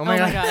 minutes. oh my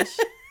god. gosh.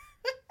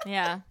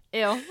 Yeah.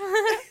 Ew.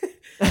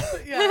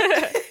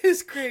 Yeah,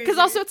 it's crazy. Because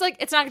also it's like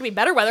it's not gonna be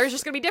better weather. It's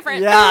just gonna be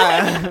different.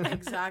 Yeah.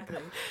 exactly.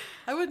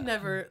 I would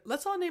never.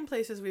 Let's all name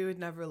places we would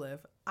never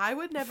live. I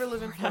would never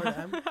live in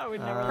Florida. I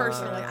would never.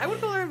 Personally, I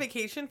would go there on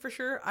vacation for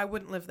sure. I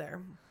wouldn't live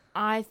there.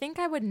 I think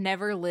I would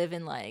never live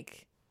in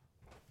like.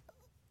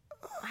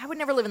 I would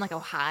never live in like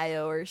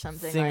Ohio or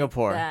something.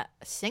 Singapore. Like that.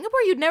 Singapore?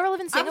 You'd never live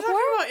in Singapore?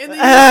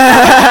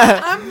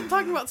 I'm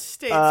talking about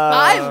states.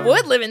 I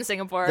would live in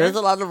Singapore. There's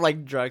a lot of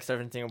like drug stuff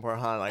in Singapore,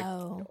 huh? Like,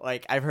 Oh.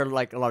 like I've heard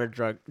like a lot of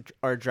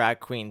drag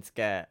queens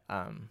get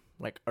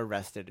like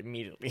arrested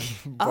immediately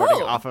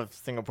boarding Oh. off of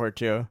Singapore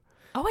too.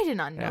 Oh, I did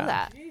not know Yeah.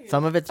 that.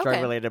 Some of it's drug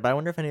Okay. related, but I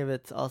wonder if any of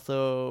it's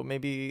also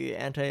maybe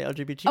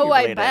anti-LGBT Oh,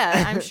 related. I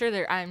bet. I'm sure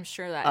that is an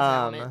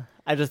element.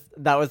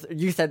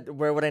 You said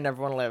where would I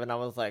never want to live, and I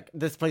was like,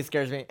 this place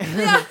scares me.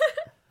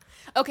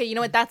 Okay, you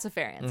know what? That's a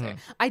fair answer.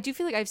 Mm-hmm. I do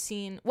feel like I've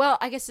seen. Well,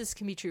 I guess this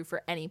can be true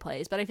for any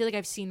place, but I feel like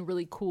I've seen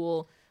really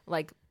cool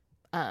like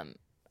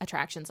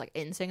attractions like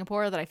in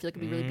Singapore that I feel like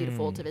would be really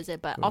beautiful to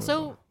visit. But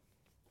also,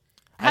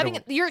 having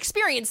your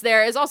experience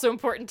there is also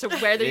important to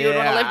whether you would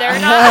want to live there or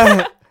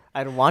not.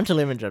 I'd want to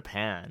live in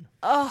Japan.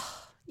 Oh,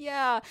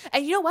 yeah.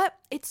 And you know what?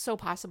 It's so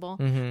possible.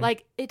 Mm-hmm.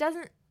 Like it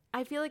doesn't.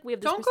 I feel like we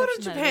have this Don't go to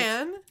perception that it is-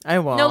 Japan. I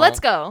won't. No, let's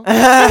go.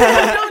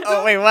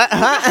 Oh wait, what?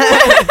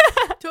 Huh?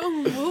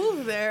 Don't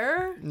move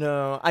there.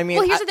 No, I mean,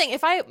 Well, here's the thing.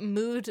 If I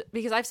moved,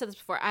 because I've said this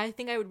before, I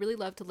think I would really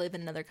love to live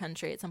in another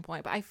country at some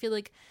point. But I feel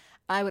like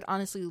I would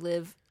honestly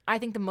live. I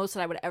think the most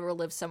that I would ever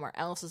live somewhere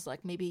else is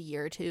like maybe a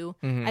year or two.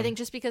 I think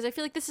just because I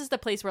feel like this is the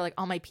place where like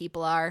all my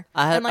people are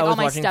and like I was all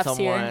my watching stuff's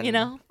here. someone You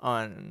know?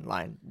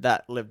 online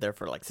that lived there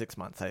for like 6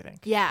 months, I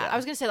think. Yeah, I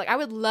was gonna say like I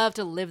would love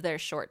to live there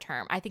short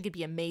term. I think it'd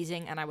be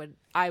amazing, and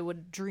I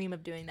would dream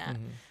of doing that.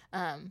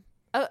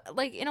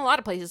 Like in a lot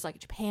of places like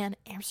Japan,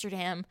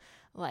 Amsterdam,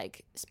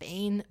 like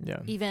Spain, Yeah.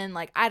 even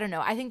like I don't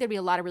know. I think there'd be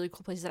a lot of really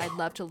cool places that I'd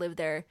love to live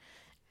there,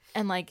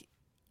 and like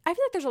I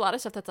feel like there's a lot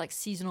of stuff that's like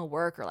seasonal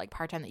work or like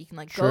part time that you can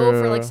like go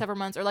for like True. several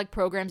months or like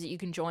programs that you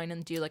can join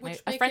and do. Like Which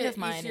a make friend it of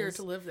mine easier is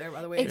to live there,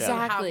 by the way.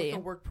 Exactly. If you have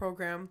like a work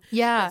program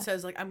yeah. that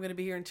says like I'm going to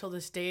be here until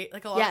this date.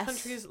 Like a lot Yes. of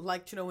countries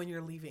like to know when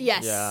you're leaving.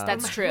 Yes, Yeah.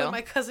 that's true. When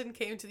my cousin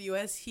came to the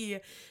U.S., he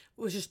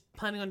was just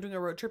planning on doing a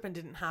road trip and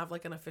didn't have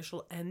like an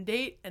official end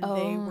date, and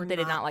They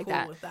did not like cool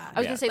that. with that. I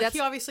was gonna say Like, that's he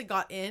obviously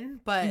got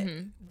in, but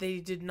Mhm. they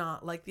did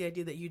not like the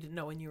idea that you didn't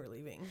know when you were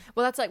leaving.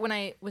 Well, that's like when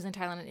I was in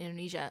Thailand and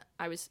Indonesia.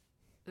 I was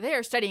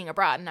there studying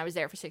abroad, and I was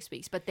there for 6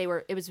 weeks. But it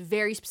was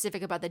very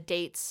specific about the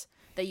dates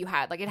that you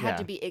had. Like it had Yeah.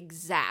 to be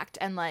exact,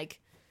 and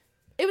like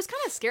it was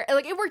kind of scary.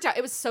 Like it worked out.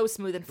 It was so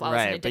smooth and flawless,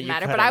 Right, and it but didn't you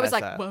matter. But couldn't I was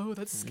mess like, up. whoa,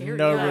 that's scary.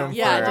 No yeah. room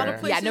yeah, for a lot of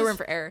error. yeah, no places room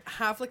for error.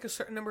 Have like a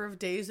certain number of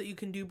days that you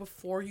can do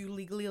before you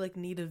legally like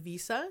need a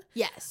visa.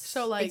 Yes.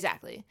 So, like,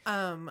 exactly.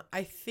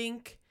 I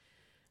think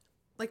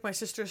like my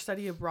sister's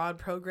study abroad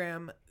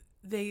program,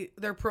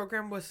 their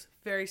program was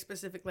very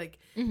specific, like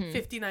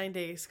 59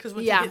 days, because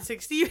once Yeah. you hit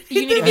 60 You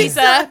need a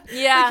visa.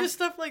 Yeah. Like, just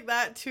stuff like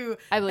that too.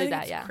 I believe think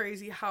that, it's yeah.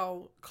 crazy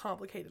how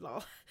complicated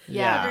all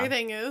Yeah.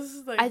 everything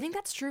is. Like, I think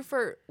that's true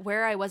for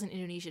where I was in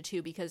Indonesia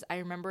too, because I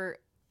remember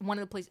one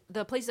of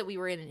the place that we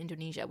were in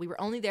Indonesia. We were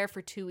only there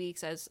for 2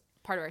 weeks as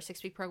part of our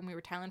 6-week program. We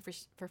were Thailand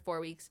for 4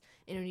 weeks,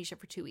 Indonesia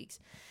for 2 weeks,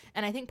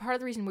 and I think part of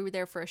the reason we were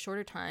there for a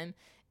shorter time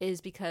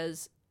is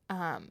because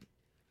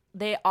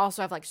they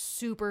also have like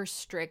super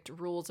strict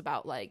rules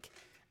about like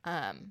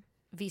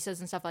visas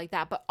and stuff like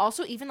that, but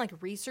also even like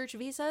research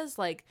visas,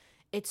 like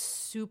it's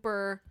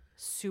super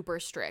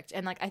strict.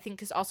 And like I think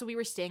because also we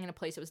were staying in a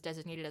place that was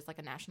designated as like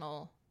a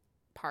national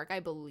park, I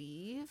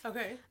believe.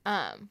 okay.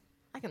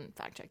 I can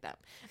fact check that.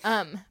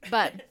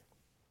 But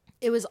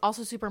it was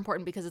also super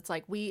important because it's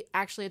like we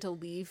actually had to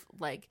leave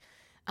like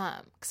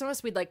some of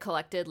us we'd like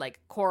collected like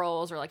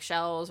corals or like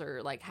shells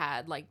or like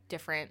had like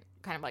different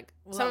kind of like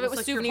some of it was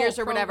like your souvenirs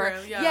whole or whatever.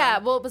 program, yeah.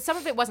 Well, but some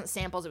of it wasn't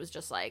samples. It was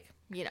just like,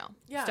 you know,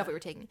 Yeah. stuff we were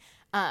taking.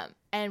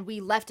 And we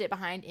left it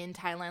behind in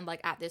Thailand, like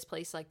at this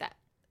place like that.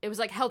 It was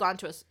like held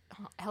onto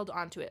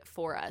it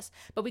for us,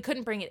 but we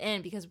couldn't bring it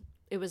in because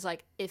it was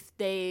like if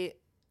they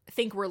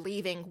think we're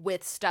leaving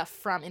with stuff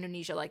from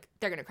Indonesia, like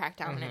they're gonna crack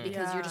down on it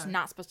because you're just Yeah.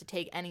 not supposed to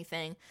take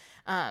anything.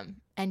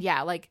 And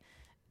yeah, like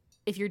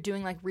if you're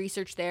doing like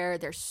research there,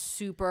 they're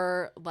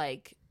super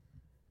like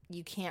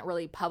you can't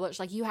really publish,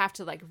 like you have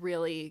to like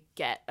really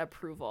get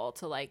approval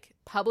to like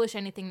publish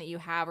anything that you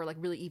have or like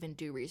really even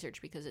do research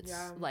because it's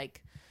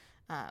like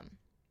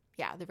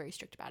yeah, they're very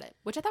strict about it,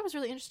 which I thought was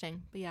really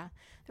interesting. But yeah,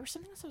 there was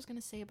something else I was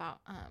gonna say about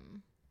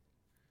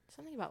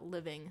something about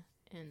living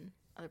in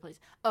other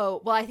places.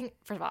 Oh, well, I think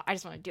first of all, I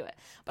just want to do it.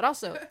 But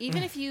also,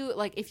 even if you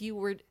like if you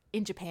were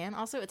in Japan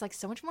also, it's like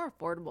so much more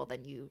affordable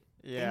than you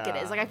think it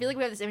is. Like I feel like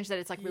we have this image that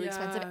it's like really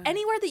expensive.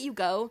 Anywhere that you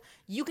go,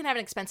 you can have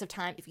an expensive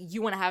time if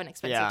you want to have an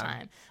expensive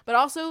time. But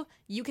also,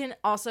 you can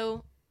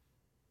also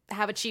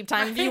have a cheap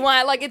time if you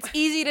want. Like it's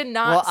easy to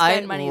not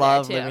spend money there too. I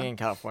love living in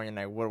California, and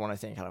I would want to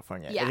stay in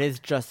California. Yeah. It is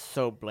just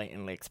so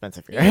blatantly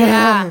expensive here.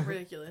 Yeah.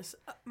 Ridiculous.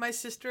 My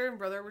sister and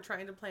brother were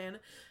trying to plan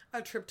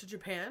a trip to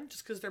Japan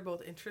just because they're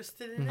both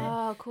interested in it.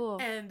 Oh, cool.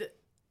 And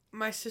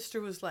my sister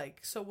was like,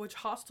 "So which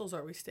hostels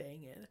are we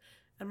staying in?"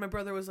 And my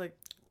brother was like,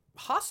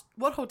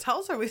 "What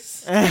hotels are we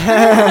staying?"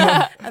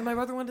 And my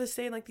brother wanted to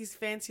stay in like these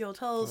fancy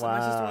hotels, and my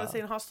sister wanted to stay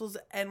in hostels.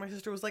 And my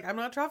sister was like, "I'm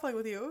not traveling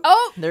with you."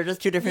 Oh, They're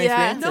just two different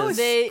yeah. experiences. No, it's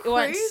They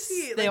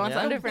crazy. want- they want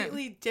something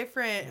completely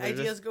different They're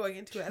ideas just going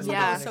into it. I two thought Yeah.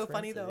 that was so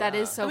funny though. That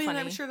is so I mean, funny.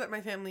 I'm sure that my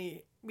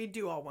family, we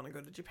do all want to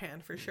go to Japan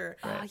for sure.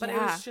 Right. But it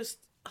Yeah. was just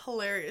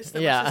hilarious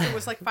that Yeah. my sister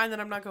was like, "Fine, then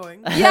I'm not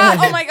going." Yeah.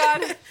 Oh my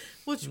god.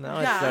 Which No,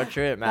 it's yeah, so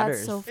true. It matters.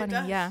 That's so it funny.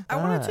 does. Yeah. I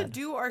wanted to God.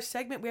 do our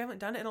segment. We haven't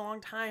done it in a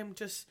long time.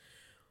 Just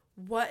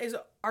what is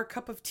our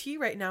cup of tea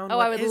right now? And Oh,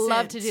 what I would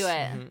love to isn't. do it.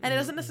 Mm-hmm. And it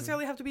doesn't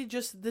necessarily have to be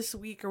just this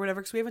week or whatever,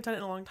 because we haven't done it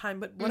in a long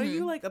time. But what are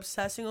you like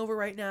obsessing over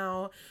right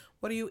now?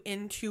 What are you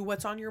into?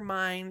 What's on your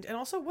mind? And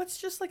also, what's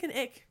just like an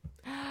ick?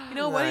 You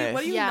know, what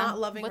are you Yeah. not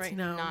loving What's right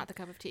now? not the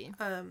cup of tea?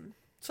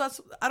 So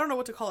that's, I don't know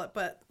what to call it,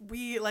 but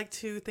we like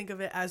to think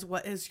of it as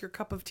what is your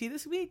cup of tea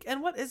this week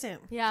and what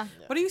isn't. Yeah.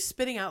 What are you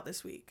spitting out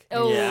this week?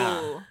 Oh.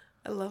 Yeah.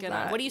 I love Good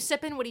that. one. What are you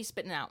sipping? What are you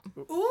spitting out?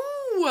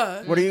 Ooh,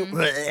 What are you?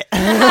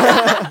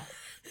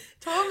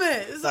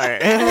 Thomas. Sorry.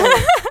 No,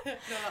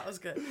 that was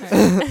good.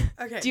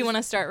 Okay. Do you want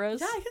to start, Rose?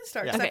 Yeah, I can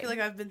start. Yeah. 'Cause I Okay. feel like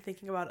I've been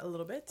thinking about it a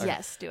little bit.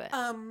 Yes, do it.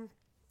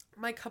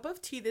 My cup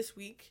of tea this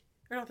week,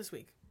 or not this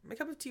week, my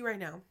cup of tea right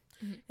now,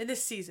 in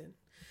this season.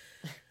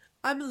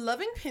 I'm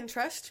loving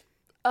Pinterest.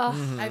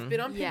 Ugh. I've been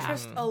on Yeah.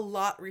 Pinterest a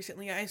lot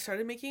recently. I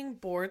started making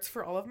boards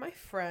for all of my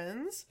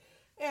friends,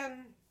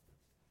 and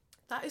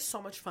that is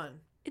so much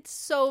fun. It's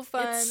so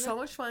fun. It's so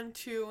much fun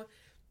to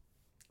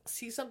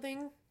see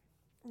something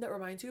that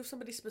reminds you of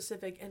somebody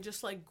specific and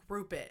just like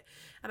group it.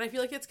 And I feel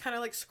like it's kind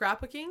of like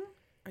scrapbooking.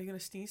 Are you gonna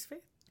sneeze,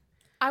 Faith?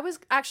 I was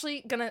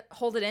actually gonna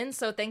hold it in,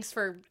 so thanks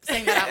for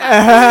saying that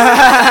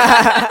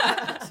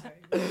out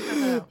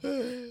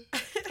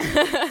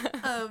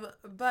loud.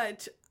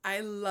 But I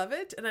love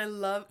it, and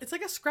it's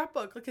like a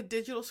scrapbook, like a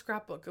digital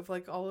scrapbook of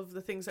like all of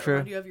the things that True.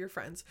 remind you of your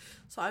friends.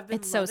 So I've been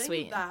It's so loving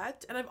sweet.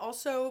 that, and I've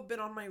also been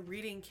on my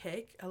reading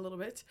kick a little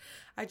bit.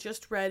 I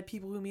just read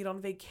People Who Meet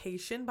on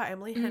Vacation by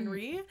Emily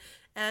Henry,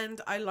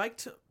 and I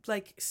liked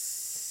like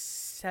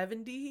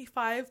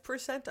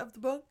 75% of the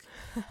book,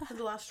 and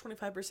the last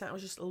 25% I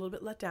was just a little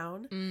bit let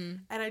down.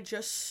 And I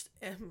just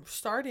am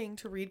starting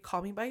to read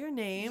Call Me by Your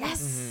Name.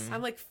 Yes.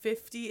 I'm like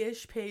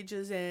 50-ish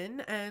pages in,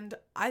 and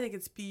I think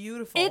it's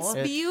beautiful. It's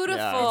It's-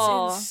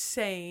 beautiful. It's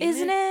insane,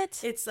 Isn't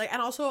it? It's like,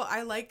 and also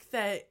I like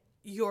that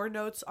your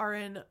notes are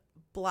in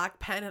black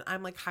pen and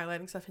I'm like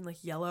highlighting stuff in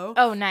like yellow.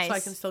 Oh, nice. So I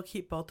can still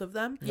keep both of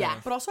them. Yeah.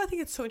 But also I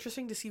think it's so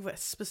interesting to see what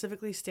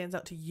specifically stands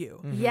out to you.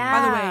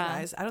 Yeah. By the way,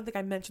 guys, I don't think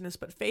I mentioned this,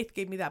 but Faith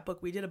gave me that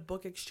book. We did a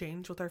book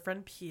exchange with our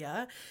friend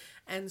Pia.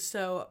 And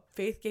so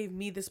Faith gave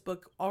me this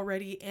book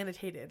already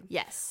annotated.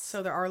 Yes.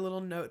 So there are little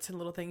notes and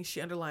little things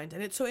she underlined.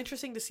 And it's so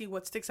interesting to see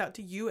what sticks out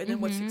to you and then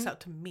what sticks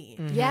out to me.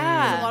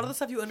 Yeah. Because a lot of the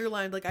stuff you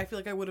underlined, like I feel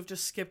like I would have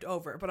just skipped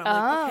over. But I'm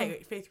like, okay,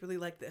 wait, Faith really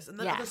liked this. And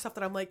then Yeah. other stuff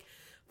that I'm like,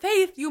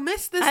 Faith, you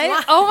missed this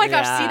line. Oh my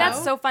gosh, see, Yeah.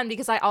 that's so fun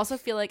because I also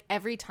feel like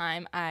every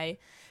time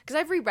because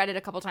I've reread it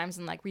a couple times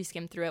and like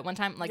reskimmed through it. One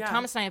time, like Yeah.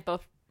 Thomas and I have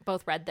both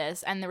read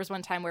this, and there was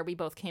one time where we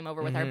both came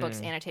over with our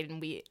books annotated and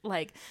we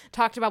like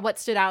talked about what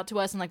stood out to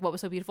us and like what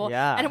was so beautiful.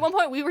 Yeah. And at one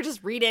point we were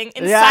just reading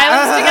in Yeah.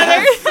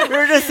 silence together. We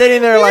were just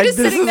sitting there like, just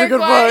this sitting is a there good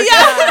quiet. book.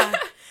 Yeah.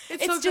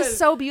 It's so just good.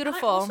 so And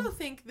beautiful. I also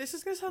think this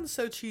is going to sound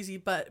so cheesy,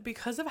 but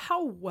because of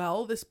how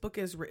well this book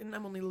is written,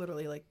 I'm only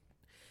literally like,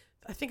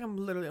 I think I'm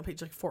literally on page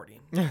like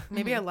 40.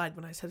 Maybe I lied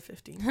when I said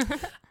 15.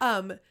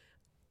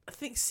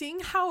 think seeing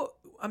how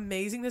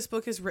amazing this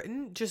book is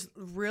written just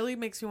really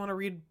makes me want to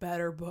read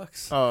better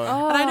books. Oh,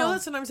 And I know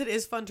that sometimes it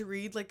is fun to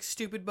read like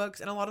stupid books,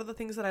 and a lot of the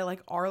things that I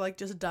like are like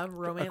just dumb quick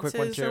one,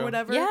 romances or too.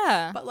 whatever.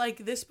 Yeah. But like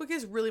this book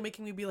is really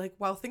making me be like,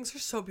 wow, things are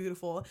so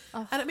beautiful.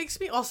 And it makes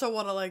me also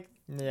want to like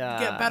yeah.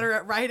 get better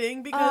at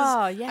writing because Oh,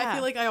 I yeah.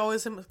 feel like I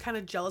always am kind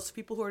of jealous of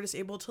people who are just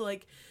able to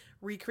like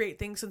recreate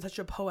things in such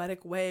a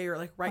poetic way or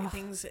like write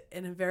things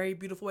in a very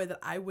beautiful way that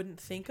I wouldn't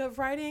think of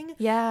writing.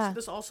 Yeah. So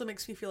this also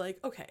makes me feel like,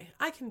 okay,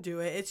 I can do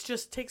it. It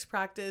just takes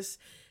practice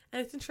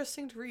and it's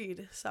interesting to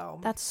read.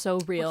 So That's so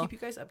I'll real. keep you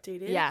guys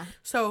updated. Yeah.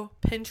 So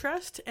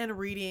Pinterest and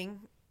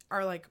reading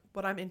are like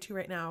what I'm into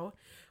right now.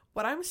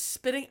 What I'm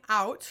spitting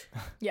out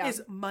Yeah.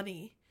 is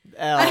money.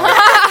 L.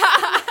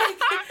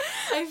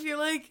 I feel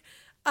like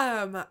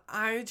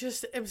I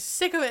just am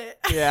sick of it.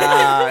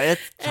 Yeah,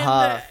 it's And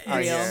tough. out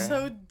it's here.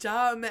 so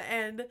dumb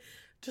and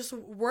just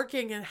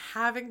working and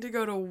having to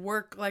go to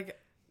work like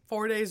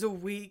 4 days a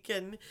week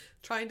and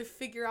trying to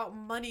figure out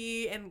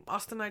money. And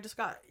Austin and I just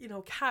got,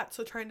 cats,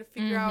 so trying to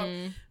figure out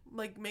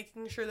like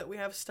making sure that we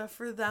have stuff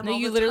for them. No, all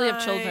you the literally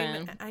have time.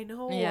 children. I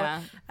know.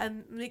 Yeah.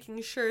 And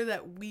making sure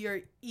that we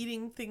are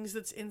eating things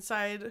that's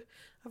inside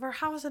of our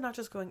house and not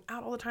just going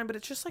out all the time. But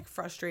it's just like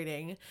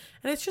frustrating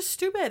and it's just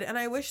stupid. And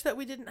I wish that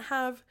we didn't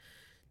have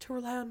to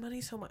rely on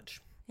money so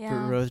much.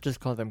 Yeah. Rose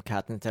just called them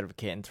cats instead of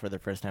kittens for the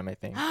first time, I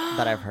think,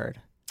 that I've heard,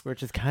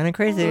 which is kind of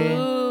crazy.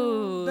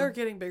 Ooh. They're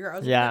getting bigger. I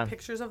was Yeah. looking at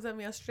pictures of them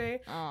yesterday,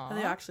 and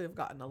they Aw. actually have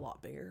gotten a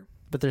lot bigger.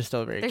 But they're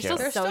still very They're cute.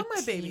 They're So still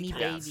my baby teeny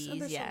cats, and babies,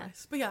 they're yeah. so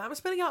nice. But yeah, I'm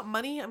spitting out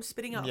money. I'm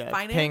spitting out Yeah,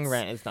 finance. paying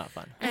rent is not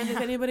fun. And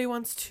if anybody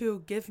wants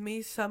to give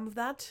me some of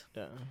that,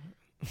 Yeah.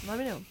 let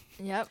me know.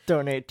 Yep.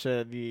 Donate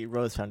to the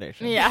Rose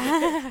Foundation.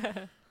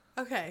 Yeah.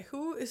 Okay,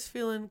 who is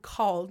feeling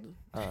called?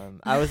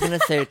 I was gonna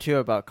say too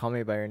about "Call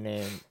Me by Your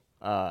Name."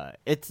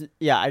 It's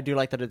I do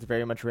like that it's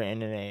very much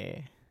written in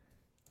a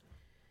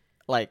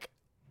like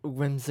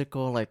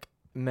whimsical, like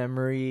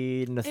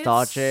memory,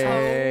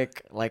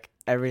 nostalgic, like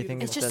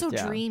everything. It's is just so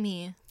yeah.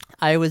 dreamy.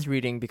 I was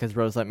reading because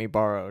Rose let me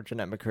borrow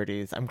Jeanette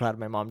McCurdy's "I'm Glad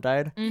My Mom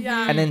Died."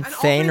 Yeah, An and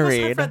insane all three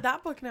of us read. have read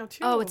that book now too.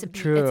 Oh, it's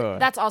True.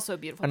 that's also a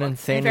beautiful An book.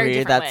 insane in a very read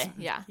different that's- way.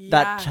 Yeah.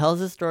 That tells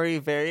the story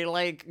very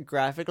like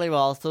graphically while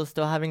also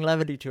still having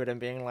levity to it and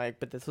being like,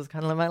 but this was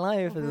kind of my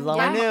life. This is all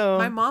I Yeah. knew.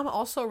 My mom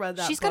also read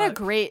that. She's book. got a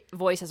great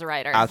voice as a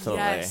writer.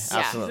 Absolutely. Yes,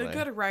 Absolutely. she's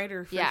a good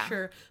writer for Yeah.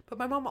 sure. But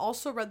my mom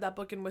also read that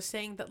book and was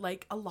saying that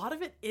like a lot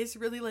of it is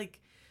really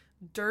like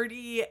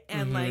dirty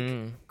and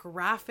like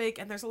graphic,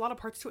 and there's a lot of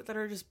parts to it that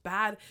are just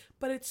bad,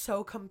 but it's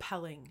so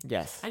compelling.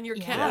 Yes. And you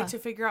can't Yeah. wait to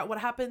figure out what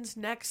happens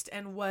next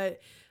and what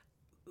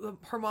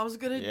her mom's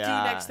gonna do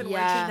Yeah. next and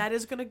where Yeah. Jeanette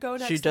is gonna go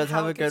next. She and does how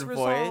have a it gets good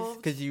voice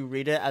resolved. because you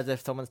read it as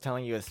if someone's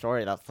telling you a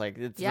story. That's like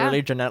it's Yeah.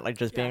 really Jeanette like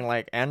just being Yeah.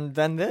 like, and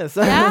then this.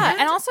 Yeah,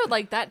 and also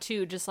like that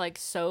too, just like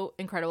so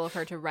incredible of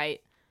her to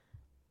write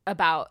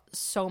about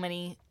so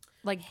many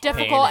like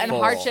difficult and Painful.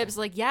 hardships.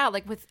 Like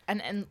like with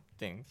and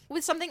Things.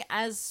 with something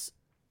as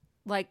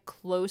like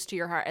close to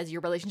your heart as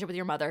your relationship with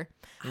your mother.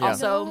 Yeah.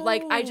 Also,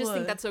 like I just know.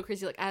 think that's so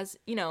crazy. Like as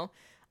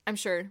I'm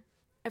sure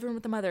everyone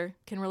with a mother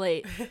can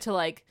relate to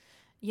like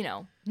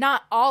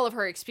not all of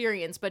her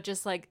experience, but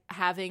just like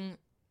having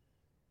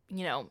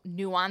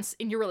nuance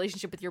in your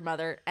relationship with your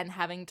mother and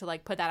having to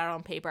like put that out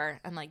on paper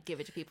and like give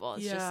it to people.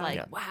 It's just Yeah. like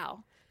Yeah.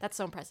 wow, that's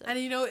so impressive. And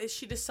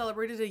she just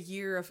celebrated a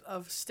year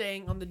of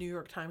staying on the New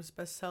York Times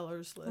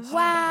bestsellers list.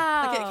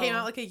 Wow, Like it came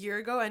out like a year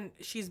ago, and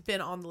she's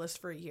been on the list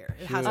for a year.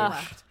 It hasn't Huge.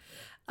 left.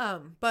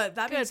 But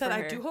that being Good said, for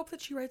I her. do hope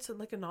that she writes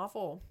like a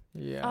novel.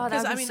 Yeah. Oh,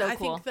 Because that'd I be mean, so I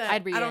cool. think that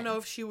I'd read I don't it. know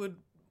if she would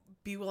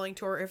be willing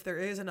to, or if there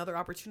is another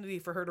opportunity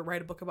for her to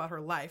write a book about her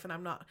life. And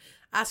I'm not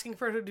asking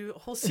for her to do a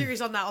whole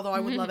series on that, although I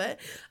would love it.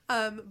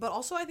 But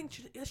also, I think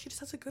she just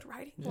has a good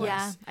writing voice.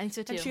 Yeah, I think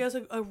so too. And she has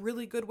a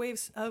really good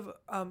ways of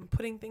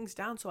putting things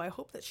down. So I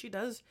hope that she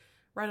does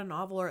write a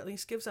novel, or at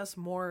least gives us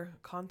more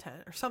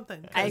content or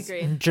something. I 'Cause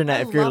agree. Jeanette,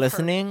 I if you're love her.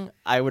 listening,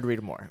 I would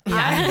read more.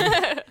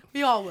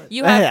 We all would.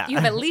 You have Yeah. you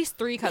have at least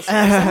 3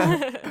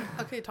 customers.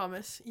 Okay,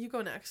 Thomas, you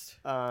go next.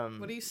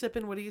 Um, What are you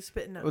sipping? What are you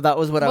spitting out? well, that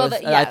was what Well, I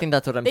was. yeah, I think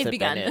that's what I'm they've sipping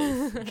begun.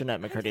 is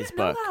Jeanette McCurdy's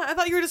book. I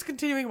thought you were just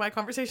continuing my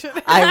conversation.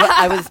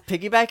 I was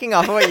piggybacking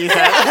off of what you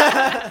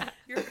said.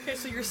 Okay,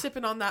 so you're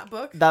sipping on that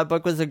book. That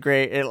book was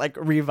it like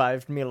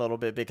revived me a little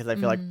bit because I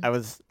feel like I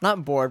was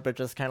not bored, but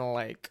just kind of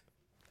like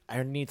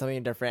I need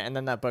something different. And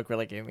then that book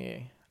really gave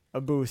me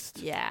a boost.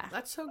 Yeah.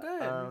 That's so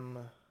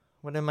good.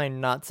 What am I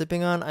not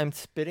sipping on? I'm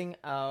spitting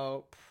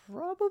out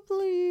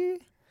probably.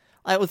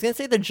 I was gonna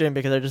say the gym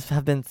because I just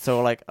have been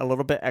so like a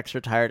little bit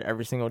extra tired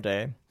every single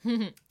day,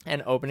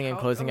 and opening and How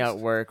it closing goes. out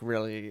work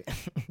really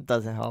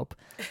doesn't help.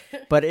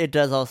 But it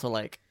does also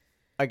like,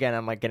 again,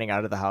 I'm like getting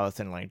out of the house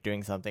and like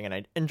doing something, and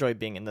I enjoy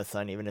being in the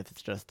sun even if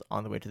it's just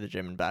on the way to the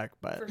gym and back.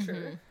 But For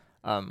sure.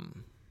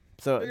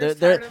 so You're there, just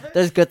tired of it?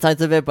 there's good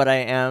sides of it, but I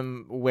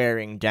am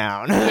wearing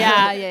down.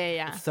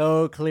 Yeah.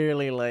 So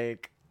clearly,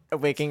 like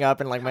waking up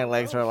and like my How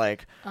legs are gross.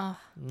 like, Oh,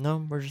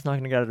 no, we're just not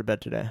gonna get out of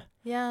bed today.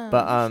 yeah.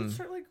 But You should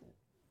start like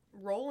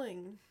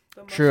rolling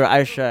The True, muscle I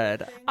memory should.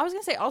 thing. I was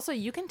gonna say also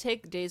you can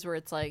take days where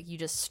it's like you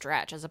just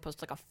stretch as opposed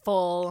to like a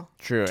full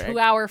True.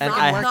 2-hour And freaking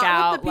I- Not with the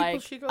workout. people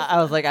Like she goes I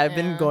was with. like, I've Yeah.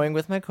 been going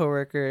with my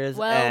coworkers,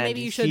 Well, and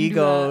maybe you shouldn't he do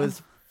that.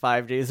 goes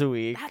 5 days a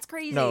week. that's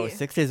crazy. No,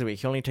 6 days a week.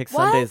 He only takes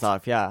What? Sundays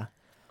off. Yeah.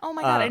 Oh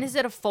my god! And Um, is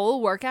it a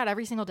full workout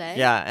every single day?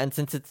 Yeah, and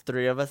since it's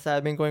 3 of us that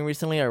have been going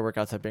recently, our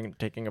workouts have been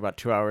taking about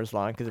 2 hours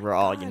long because we're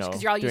all, gosh, you know,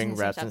 'cause you're all using doing the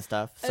same reps stuff. and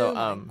stuff. Oh So,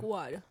 my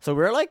god. so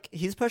we're like,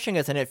 he's pushing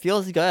us, and it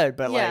feels good.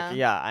 But Yeah. like,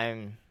 yeah,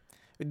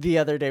 the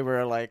other day we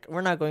were like, we're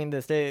not going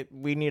this day.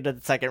 We need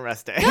a second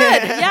rest day. Good.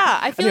 Yeah,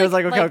 I feel And he was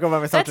like, okay, I'll go by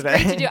myself that's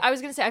today. great to do. I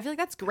was gonna say, I feel like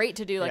that's great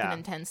to do, like Yeah. an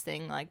intense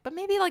thing, like, but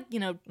maybe like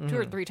 2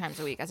 or 3 times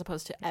a week as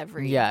opposed to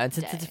every. Yeah, and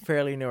since day. it's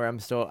fairly new,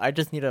 I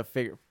just need to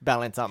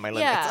balance out my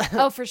limits.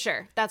 Yeah. Oh, for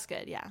sure. That's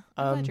good. Yeah.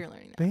 I'm glad you're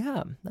learning that. But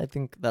yeah, I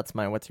think that's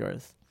mine. What's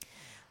yours?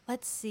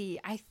 Let's see.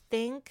 I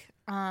think.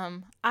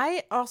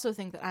 I also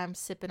think that I'm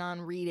sipping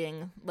on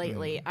reading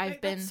lately. I've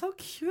Wait, been. that's so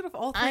cute of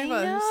all three I of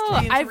us. know. to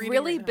be into I've reading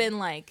really right now. been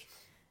like,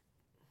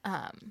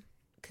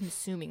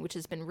 consuming, which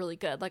has been really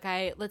good. Like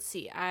let's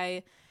see.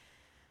 I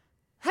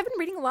have been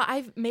reading a lot.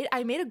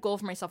 I made a goal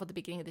for myself at the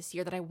beginning of this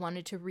year that I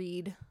wanted to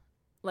read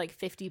like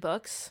 50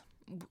 books.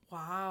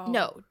 Wow.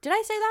 No, did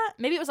I say that?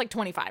 Maybe it was like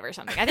 25 or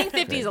something. I think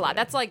 50 is a lot.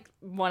 That's like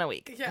one a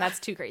week. Yeah. That's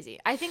too crazy.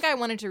 I think I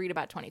wanted to read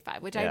about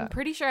 25, which Yeah. I'm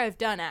pretty sure I've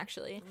done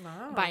actually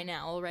Wow. by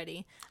now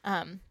already.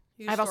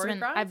 You I've also story been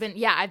graph? I've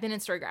been in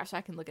Storygraph, so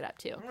I can look it up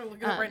too. I'm gonna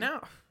look it up right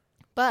now.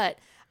 But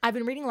I've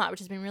been reading a lot, which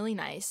has been really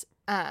nice.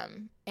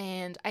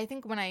 And I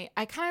think when I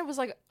kind of was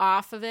like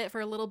off of it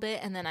for a little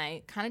bit, and then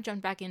I kind of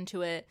jumped back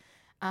into it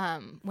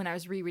when I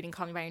was rereading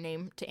Call Me by Your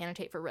Name to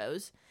annotate for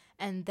Rose.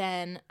 And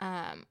then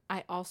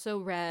I also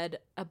read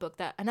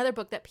another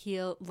book that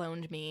Pia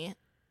loaned me,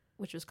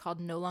 which was called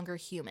No Longer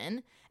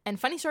Human. And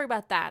funny story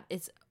about that,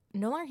 it's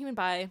No Longer Human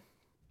by,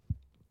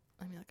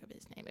 let me look up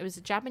his name. It was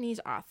a Japanese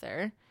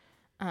author.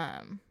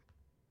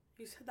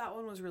 You said that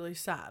one was really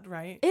sad,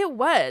 right? It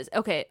was.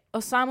 Okay,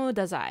 Osamu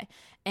Dazai.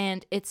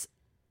 And it's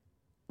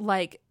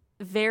like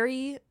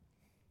very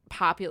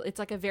popular. It's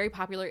like a very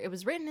popular, it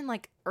was written in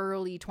like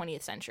early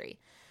 20th century.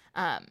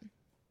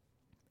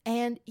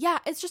 And yeah,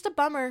 it's just a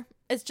bummer.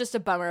 It's just a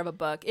bummer of a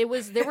book. It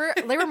was, there were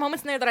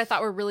moments in there that I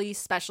thought were really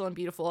special and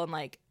beautiful, and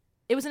like,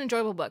 it was an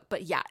enjoyable book,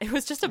 but yeah, it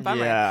was just a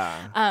bummer.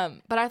 Yeah.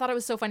 But I thought it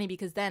was so funny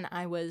because then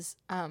I was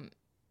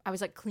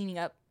like cleaning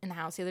up in the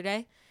house the other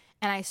day,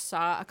 and I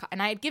saw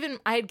and I had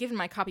given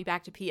my copy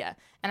back to Pia,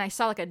 and I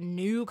saw like a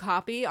new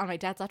copy on my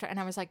dad's laptop, and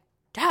I was like,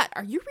 Dad,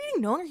 are you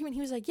reading No Longer Human?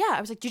 He was like, yeah.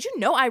 I was like, did you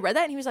know I read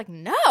that? And he was like,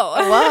 no.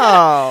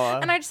 Wow.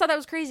 And I just thought that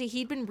was crazy.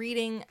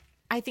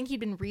 I think he'd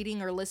been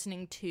reading or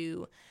listening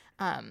to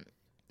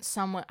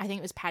someone, I think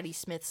it was Patti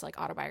Smith's like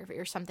autobiography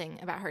or something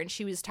about her, and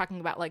she was talking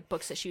about like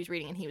books that she was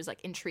reading, and he was like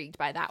intrigued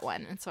by that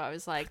one. And so I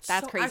was like,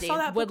 that's crazy. I saw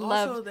that Would book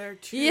love also there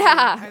too.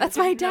 Yeah, I that's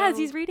my didn't dad's.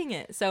 know- He's reading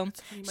it. So My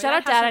shout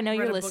out, Dad. hasn't I know read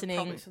you're a book listening.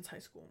 Probably since high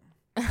school.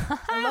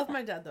 I love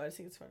my dad though. I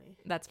think it's funny.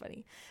 That's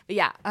funny. But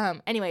yeah.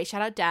 Anyway,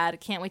 shout out, Dad.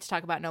 Can't wait to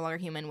talk about No Longer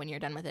Human when you're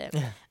done with it.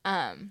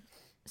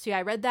 So yeah,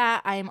 I read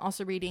that. I am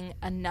also reading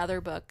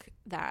another book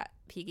that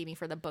P gave me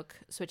for the book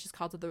switch. Is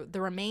called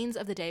The Remains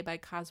of the Day by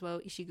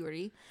Kazuo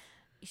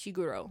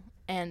Ishiguro,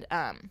 and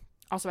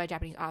also by a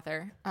Japanese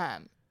author.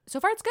 So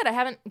far it's good. I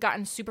haven't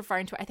gotten super far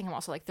into it. I think I'm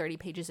also like 30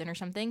 pages in or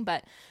something,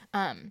 but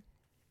I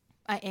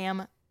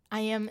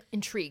am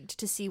intrigued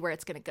to see where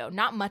it's going to go.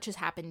 Not much has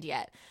happened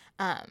yet.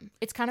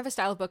 It's kind of a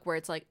style of book where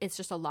it's like, it's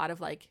just a lot of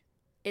like,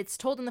 it's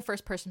told in the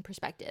first person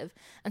perspective.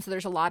 And so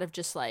there's a lot of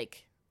just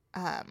like,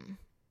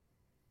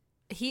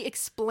 he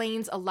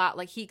explains a lot,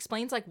 like he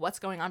explains like what's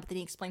going on, but then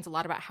he explains a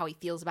lot about how he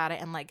feels about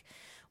it and like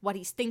what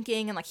he's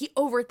thinking, and like he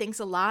overthinks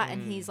a lot,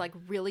 and he's like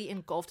really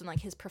engulfed in like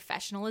his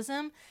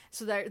professionalism.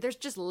 So there's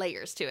just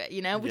layers to it,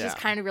 you know, which is Yeah.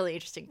 kind of really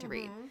interesting to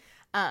read.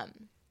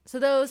 So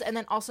those, and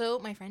then also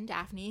my friend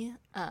Daphne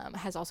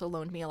has also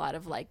loaned me a lot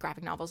of like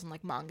graphic novels and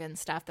like manga and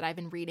stuff that I've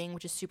been reading,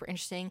 which is super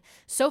interesting.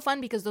 So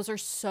fun because those are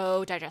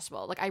so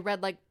digestible. Like I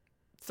read like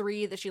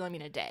 3 that she loaned me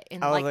in a day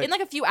in I was like in like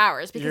a few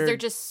hours because you're- they're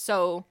just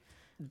so.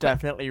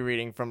 Definitely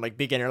reading from like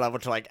beginner level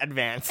to like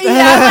advanced.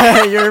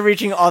 Yeah. You're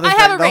reaching all the I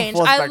have a the range.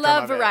 full I spectrum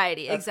love of it.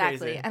 variety. That's Exactly.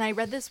 crazy. And I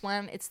read this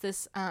one. It's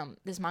this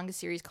this manga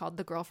series called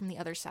The Girl from the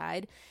Other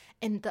Side.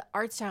 And the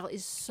art style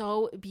is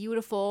so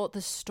beautiful. The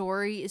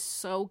story is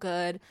so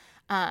good.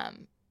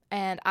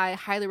 And I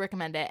highly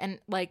recommend it. And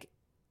like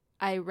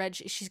I read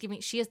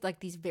she has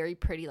like these very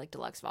pretty like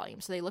deluxe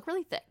volumes. So they look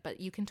really thick, but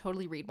you can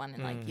totally read one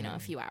in like, you know, a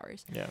few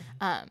hours.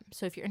 Yeah.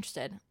 So if you're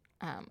interested,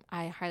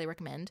 I highly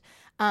recommend.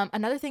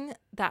 Another thing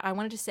that I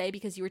wanted to say,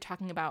 because you were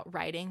talking about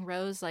writing,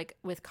 Rose, like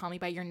with Call Me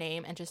by Your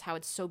Name, and just how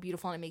it's so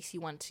beautiful and it makes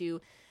you want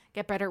to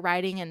get better at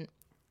writing, and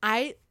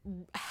I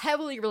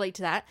heavily relate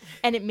to that.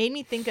 And it made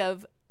me think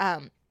of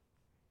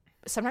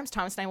sometimes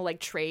Thomas and I will like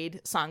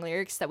trade song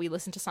lyrics that we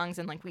listen to songs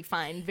and like we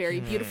find very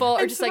beautiful or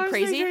And just like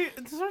sometimes crazy.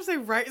 Sometimes they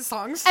write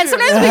songs And too.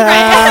 sometimes we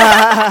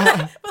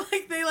write. But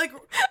like they like,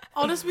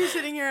 I'll just be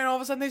sitting here and all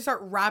of a sudden they start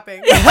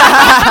rapping.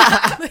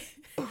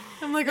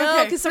 I'm like, No,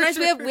 okay. because for sometimes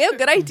sure. we have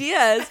good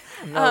ideas.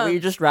 No, we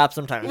just rap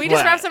sometimes. We just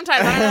What? rap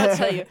sometimes. I don't know what to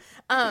tell you.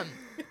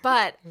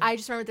 But I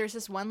just remember there's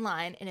this one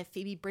line in a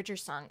Phoebe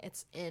Bridgers song.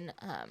 It's in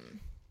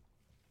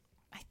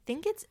I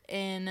think it's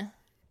in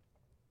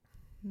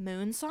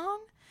Moon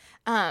Song.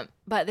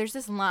 But there's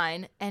this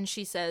line, and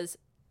she says,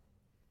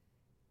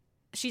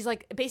 she's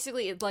like,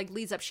 basically it like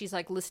leads up, she's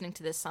like listening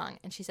to this song,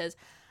 and she says,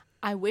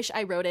 I wish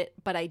I wrote it,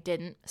 but I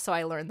didn't, so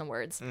I learned the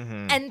words.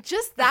 And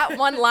just that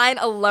one line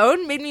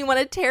alone made me want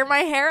to tear my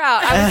hair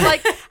out. I was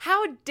like,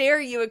 how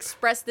dare you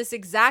express this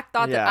exact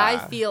thought that I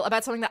feel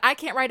about something that I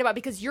can't write about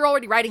because you're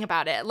already writing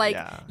about it. Like,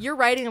 you're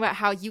writing about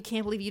how you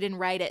can't believe you didn't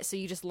write it, so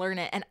you just learn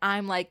it. And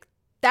I'm like,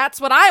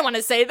 that's what I want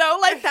to say, though.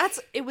 Like,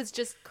 it was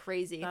just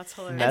crazy. That's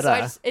hilarious.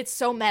 And so it's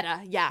so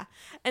meta, yeah.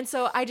 And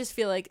so I just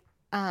feel like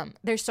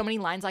there's so many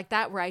lines like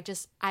that where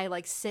I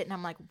like sit and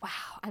I'm like, wow,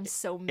 I'm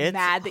so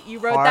mad that you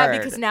wrote that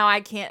because now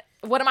I can't.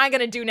 What am I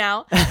gonna do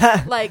now?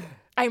 Like,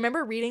 I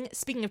remember reading.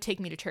 Speaking of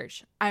Take Me to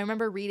Church, I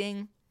remember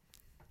reading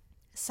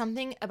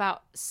something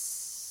about.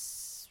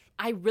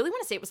 I really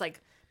want to say it was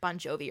like Bon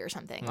Jovi or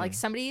something. Like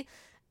somebody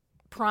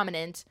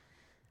prominent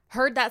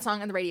heard that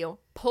song on the radio,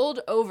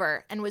 pulled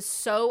over, and was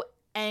so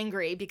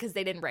angry because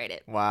they didn't write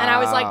it. Wow. And I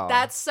was like,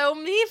 that's so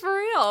me for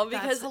real.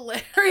 Because that's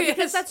hilarious.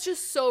 Because that's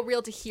just so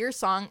real to hear a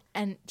song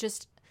and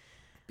just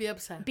be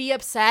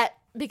upset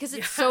because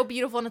it's so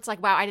beautiful, and it's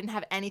like, wow, I didn't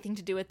have anything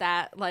to do with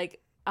that. Like,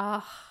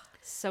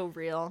 so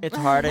real. It's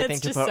hard, I It's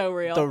think, to just put so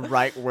real. the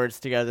right words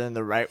together in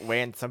the right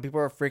way, and some people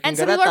are freaking And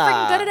good some at people are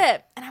that. freaking good at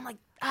it. And I'm like,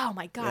 oh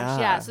my gosh, Yeah.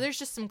 yeah. So there's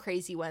just some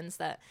crazy ones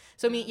that.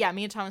 So me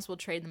and Thomas will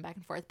trade them back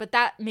and forth. But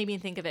that made me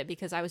think of it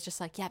because I was just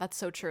like, yeah, that's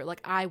so true.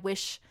 Like, I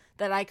wish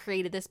that I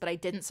created this, but I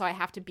didn't, so I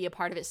have to be a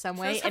part of it some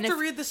way. I just have to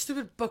read this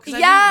stupid book because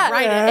yeah, I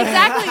didn't write it.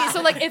 Exactly.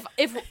 So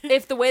like,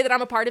 if the way that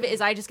I'm a part of it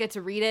is I just get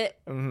to read it,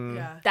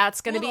 Yeah,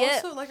 that's gonna be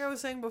it. Also, like I was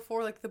saying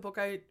before, like the book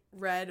I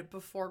read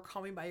before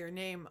Call Me by Your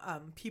Name,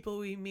 People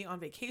We Meet on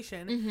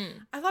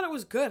Vacation, I thought it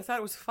was good. I thought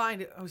it was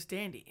fine. It was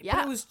dandy. Yeah.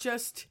 But it was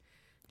just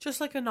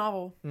like a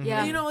novel.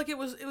 Yeah. You know, like it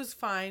was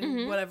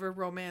fine, whatever,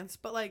 romance,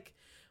 but like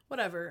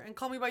whatever. And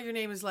Call Me by Your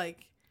Name is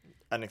like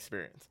An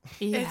experience.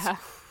 it's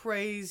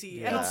crazy.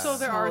 Yeah. And also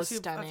there are a few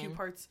stunning.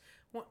 parts.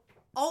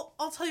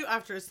 I'll tell you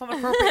after. It's not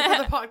appropriate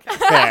for the podcast.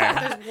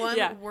 Fair. There's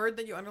one word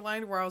that you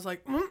underlined where I was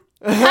like,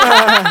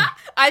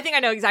 I think I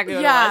know exactly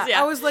what it was.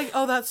 Yeah. I was like,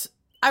 oh,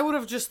 I would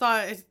have just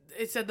thought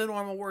it said the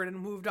normal word and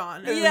moved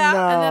on. Yeah.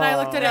 No. And then I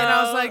looked at it and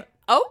I was like,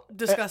 oh,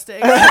 disgusting.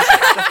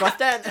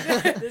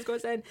 this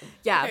goes in.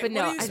 Yeah, Okay, but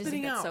no, what are I you just think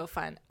spitting that's out? so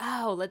fun.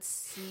 Oh, let's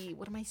see.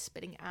 What am I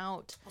spitting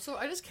out? So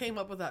I just came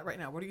up with that right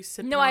now. What are you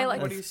sipping No, on? I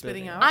like- What are you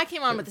spitting out? I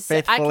came on with the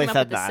Faith I came fully up said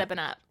with the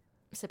that.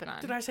 sipping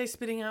on. Did I say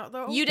spitting out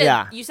though? You did.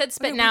 Yeah. You said Okay,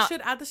 spitting we out.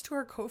 should add this to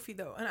our Ko-fi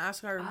though and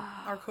ask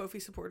our Ko-fi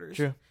supporters.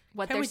 True.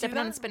 What Can they're we do sipping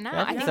on that? and spitting out. Yeah,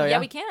 I I think think so, yeah.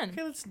 we can.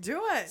 Okay, let's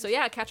do it. So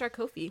yeah, catch our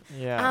Kofi.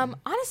 Yeah.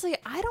 Honestly,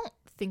 I don't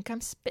think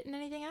I'm spitting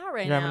anything out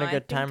right You're now. having a good I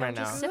think time I'm right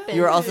just now. sipping.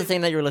 You were also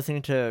saying that you were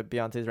listening to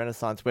Beyonce's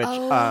Renaissance, which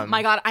Oh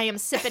my god, I am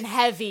sipping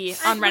heavy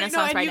on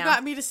Renaissance and right you now.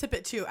 got me to sip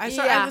it too. I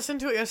Yeah. listened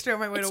to it yesterday on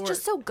my way It's to work.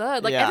 just so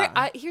good. Like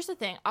Yeah. here's the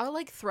thing. I'll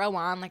like throw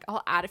on like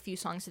I'll add a few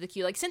songs to the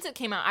queue. Like since it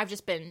came out, I've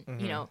just been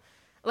you know.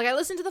 Like, I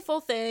listened to the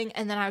full thing,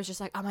 and then I was just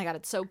like, oh, my God,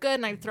 it's so good,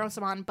 and I'd throw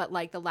some on, but,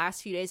 like, the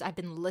last few days, I've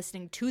been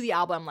listening to the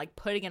album, like,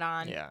 putting it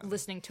on,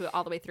 listening to it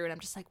all the way through, and I'm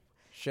just like,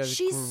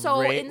 she's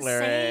so insane.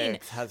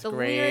 Lyrics, has The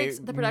great lyrics,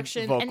 the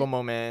production, vocal and-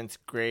 moments,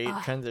 great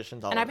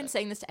transitions, all and of I've been it.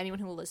 saying this to anyone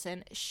who will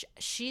listen,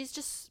 she's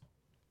just,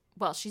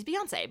 well, she's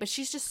Beyonce, but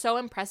she's just so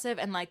impressive,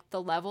 and, like,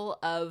 the level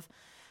of,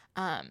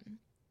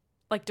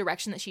 like,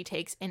 direction that she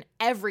takes in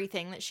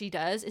everything that she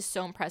does is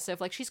so impressive.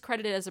 Like, she's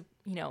credited as a,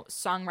 you know,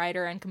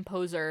 songwriter and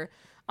composer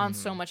on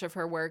so much of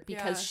her work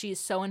because she's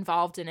so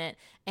involved in it.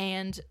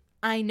 And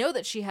I know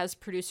that she has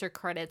producer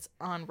credits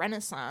on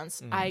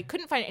Renaissance. I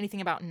couldn't find anything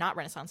about not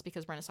Renaissance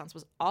because Renaissance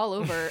was all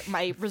over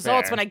my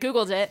results when I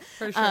Googled it.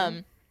 For sure.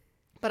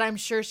 But I'm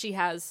sure she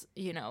has,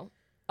 you know,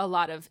 a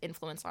lot of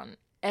influence on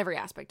every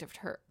aspect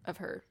of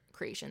her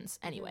creations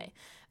anyway.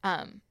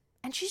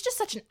 And she's just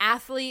such an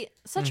athlete,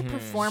 such a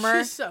performer.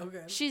 She's so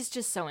good. She's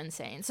just so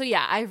insane. So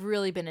yeah, I've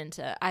really been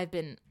I've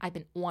been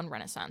on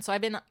Renaissance. So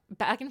I've been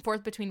back and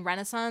forth between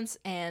Renaissance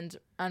and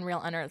Unreal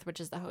Unearthed, which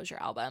is the Hozier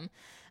album.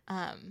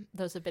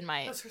 Those have been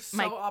Those are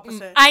so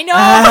opposite. I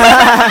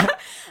know.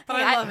 But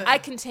Hey, I love it. I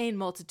contain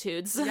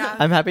multitudes. Yeah.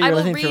 I'm happy I you're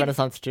will listening to read-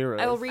 Renaissance too,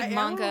 Rose. I will read I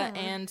manga am.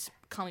 and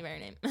Call Me by Your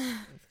Name.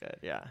 That's good,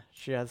 yeah.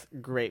 She has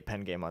great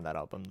pen game on that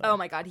album, though. Oh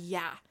my god,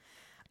 yeah.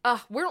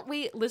 Weren't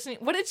we listening?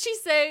 What did she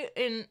say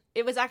in?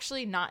 It was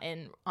actually not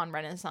on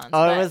Renaissance.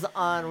 Oh, but it was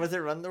on, was it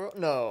Run the World?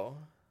 No.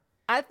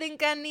 I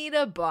think I need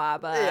a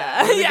baba.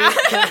 Yeah. yeah.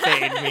 Can't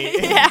fade me.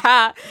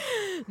 Yeah.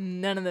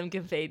 None of them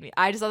can fade me.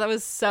 I just thought that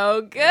was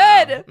so good.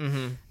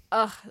 Mm-hmm.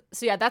 Ugh.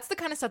 So yeah, that's the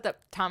kind of stuff that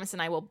Thomas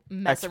and I will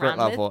mess Expert around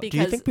level. with Do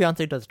you because think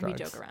Beyonce does we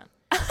drugs? joke around.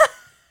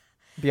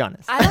 Be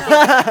honest.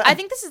 I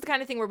think this is the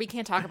kind of thing where we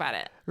can't talk about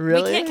it.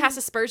 Really? We can't cast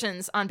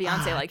aspersions on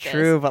Beyonce like this.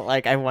 True, but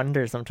like I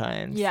wonder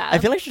sometimes. Yeah. I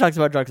feel like she talks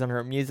about drugs on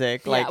her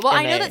music. Yeah. Like, Well,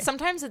 I in know a- that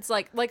sometimes it's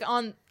like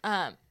on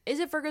is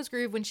it Virgo's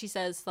Groove when she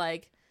says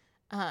like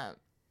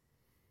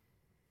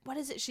what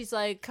is it? She's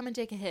like, come and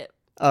take a hit.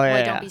 Oh yeah,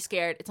 like, yeah. don't be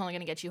scared. It's only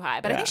gonna get you high.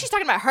 But I Yeah. think she's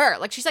talking about her.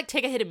 Like, she's like,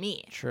 take a hit of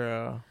me,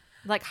 True.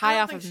 like I high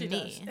don't off think of she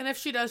me. does. And if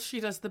she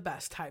does the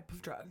best type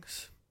of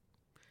drugs,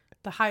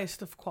 the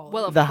highest of quality.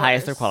 Well, of The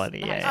highest course. of quality,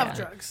 The yeah, highest of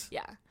yeah. drugs.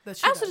 Yeah. That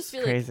she I also does. just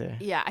feel Crazy. like,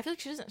 yeah, I feel like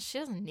she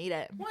doesn't need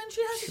it. One,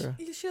 she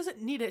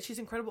doesn't need it. She's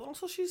incredible.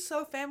 Also, she's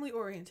so family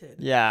oriented.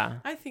 Yeah.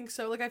 I think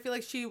so. Like, I feel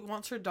like she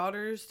wants her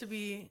daughters to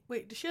be.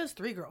 Wait, she has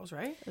 3 girls,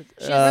 right?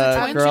 She has A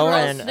twins, girl girls,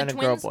 and, the and a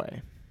girl twins-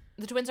 boy.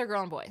 The twins are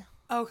girl and boy.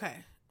 Okay.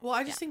 Well,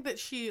 I just think that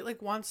she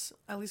like wants.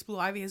 At least Blue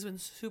Ivy has been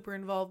super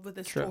involved with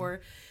this True.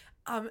 tour,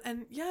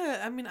 and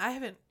yeah, I mean, I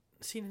haven't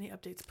seen any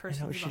updates I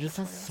personally. know, she about just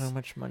the has so trials.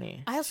 much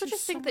money. I also She's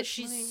just so think that much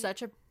she's money.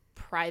 such a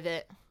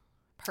private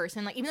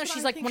person. Like, even though That's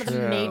she's what I like one of think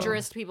the True.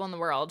 majorest people in the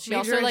world, she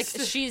also like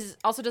Majorist. she's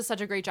also does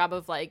such a great job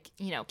of like,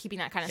 you know, keeping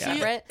that kind of Yeah.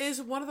 separate. She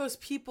is one of those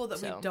people that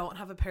So. we don't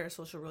have a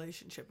parasocial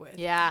relationship with.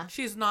 Yeah.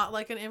 She's not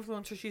like an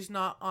influencer. She's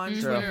not on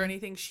Mhm. Twitter or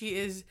anything. She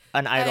is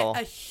An idol.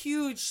 a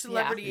huge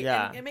celebrity.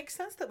 Yeah. And it makes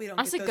sense that we don't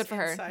Honestly, get good those for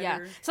her. insider...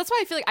 Yeah. So that's why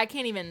I feel like I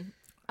can't even.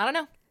 I don't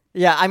know.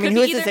 Yeah, I mean, Could who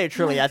be is to either. say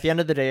truly? At the end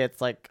of the day,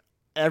 it's like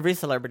every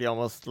celebrity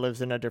almost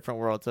lives in a different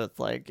world. So it's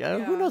like, who Yeah.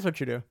 knows what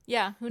you do?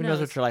 Yeah. Who Who knows?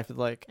 knows what your life is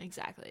like?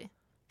 Exactly.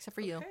 Except for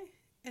you. Okay.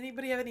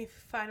 Anybody have any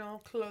final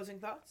closing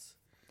thoughts?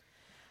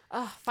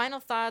 Final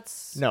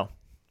thoughts. No.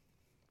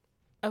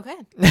 Okay.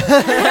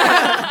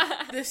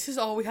 This is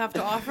all we have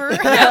to offer.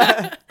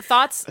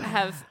 Thoughts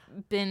have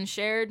been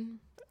shared.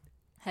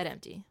 Head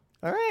empty.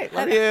 All right.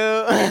 Love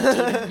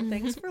you.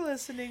 Thanks for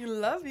listening.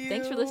 Love you.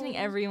 Thanks for listening,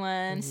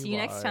 everyone. See you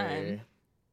next time. Bye.